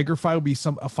Clark Egger fight will be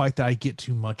a fight that I get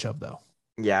too much of though.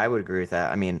 Yeah, I would agree with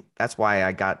that. I mean, that's why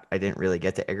I didn't really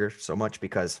get to Egger so much,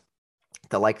 because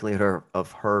the likelihood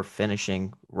of her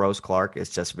finishing Rose Clark is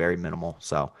just very minimal.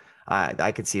 So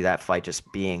I could see that fight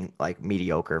just being like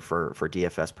mediocre for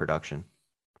DFS production.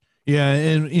 Yeah,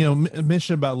 and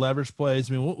mention about leverage plays.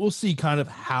 I mean, we'll see kind of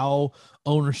how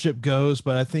ownership goes,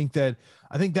 but I think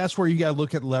that's where you got to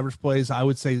look at leverage plays. I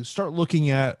would say start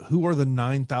looking at who are the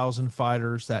 9,000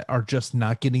 fighters that are just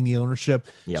not getting the ownership.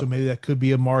 Yep. So maybe that could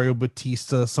be a Mario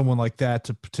Batista, someone like that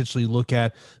to potentially look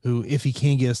at, who, if he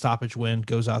can get a stoppage win,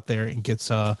 goes out there and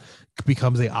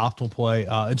becomes a optimal play.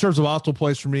 In terms of optimal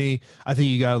plays for me, I think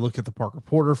you got to look at the Parker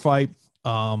Porter fight.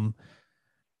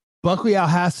 Buckley Al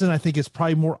Hassan, I think, is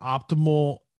probably more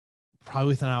optimal, probably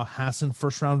with an Al Hassan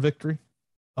first round victory.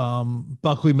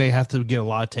 Buckley may have to get a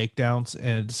lot of takedowns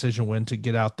and a decision win to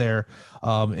get out there.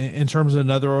 In terms of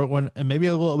another one, and maybe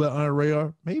a little bit on a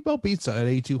radar, maybe Belbitsa at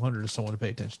 8,200 is someone to pay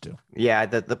attention to. Yeah,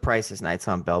 the price is nice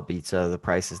on Belbitsa. The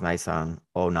price is nice on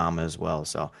Onama as well.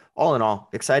 So all in all,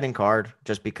 exciting card,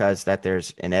 just because that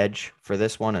there's an edge for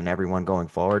this one and everyone going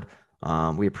forward.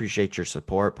 We appreciate your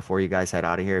support. Before you guys head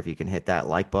out of here, if you can hit that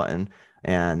like button,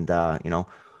 and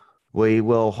we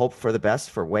will hope for the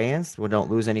best for weigh-ins. We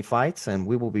don't lose any fights, and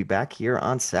we will be back here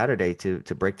on Saturday to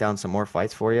break down some more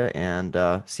fights for you and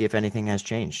see if anything has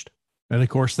changed. And of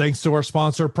course, thanks to our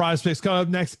sponsor, Prize Picks. Coming up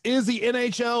next is the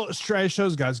NHL strategy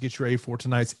shows. Guys, get you ready for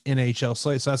tonight's NHL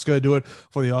slate. So that's going to do it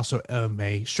for the Also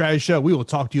MMA strategy show. We will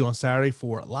talk to you on Saturday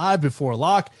for Live Before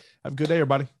Lock. Have a good day,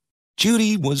 everybody.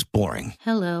 Judy was boring.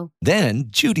 Hello. Then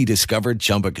Judy discovered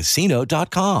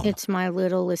ChumbaCasino.com. It's my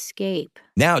little escape.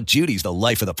 Now Judy's the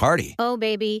life of the party. Oh,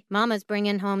 baby, mama's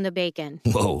bringing home the bacon.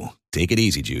 Whoa, take it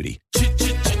easy, Judy.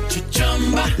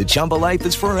 The Chumba life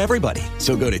is for everybody.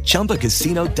 So go to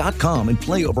ChumbaCasino.com and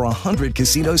play over 100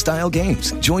 casino-style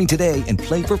games. Join today and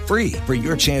play for free for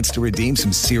your chance to redeem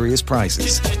some serious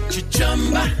prizes.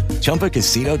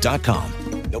 ChumbaCasino.com.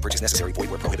 No purchase necessary. Void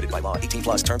where prohibited by law. 18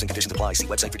 plus terms and conditions apply. See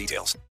website for details.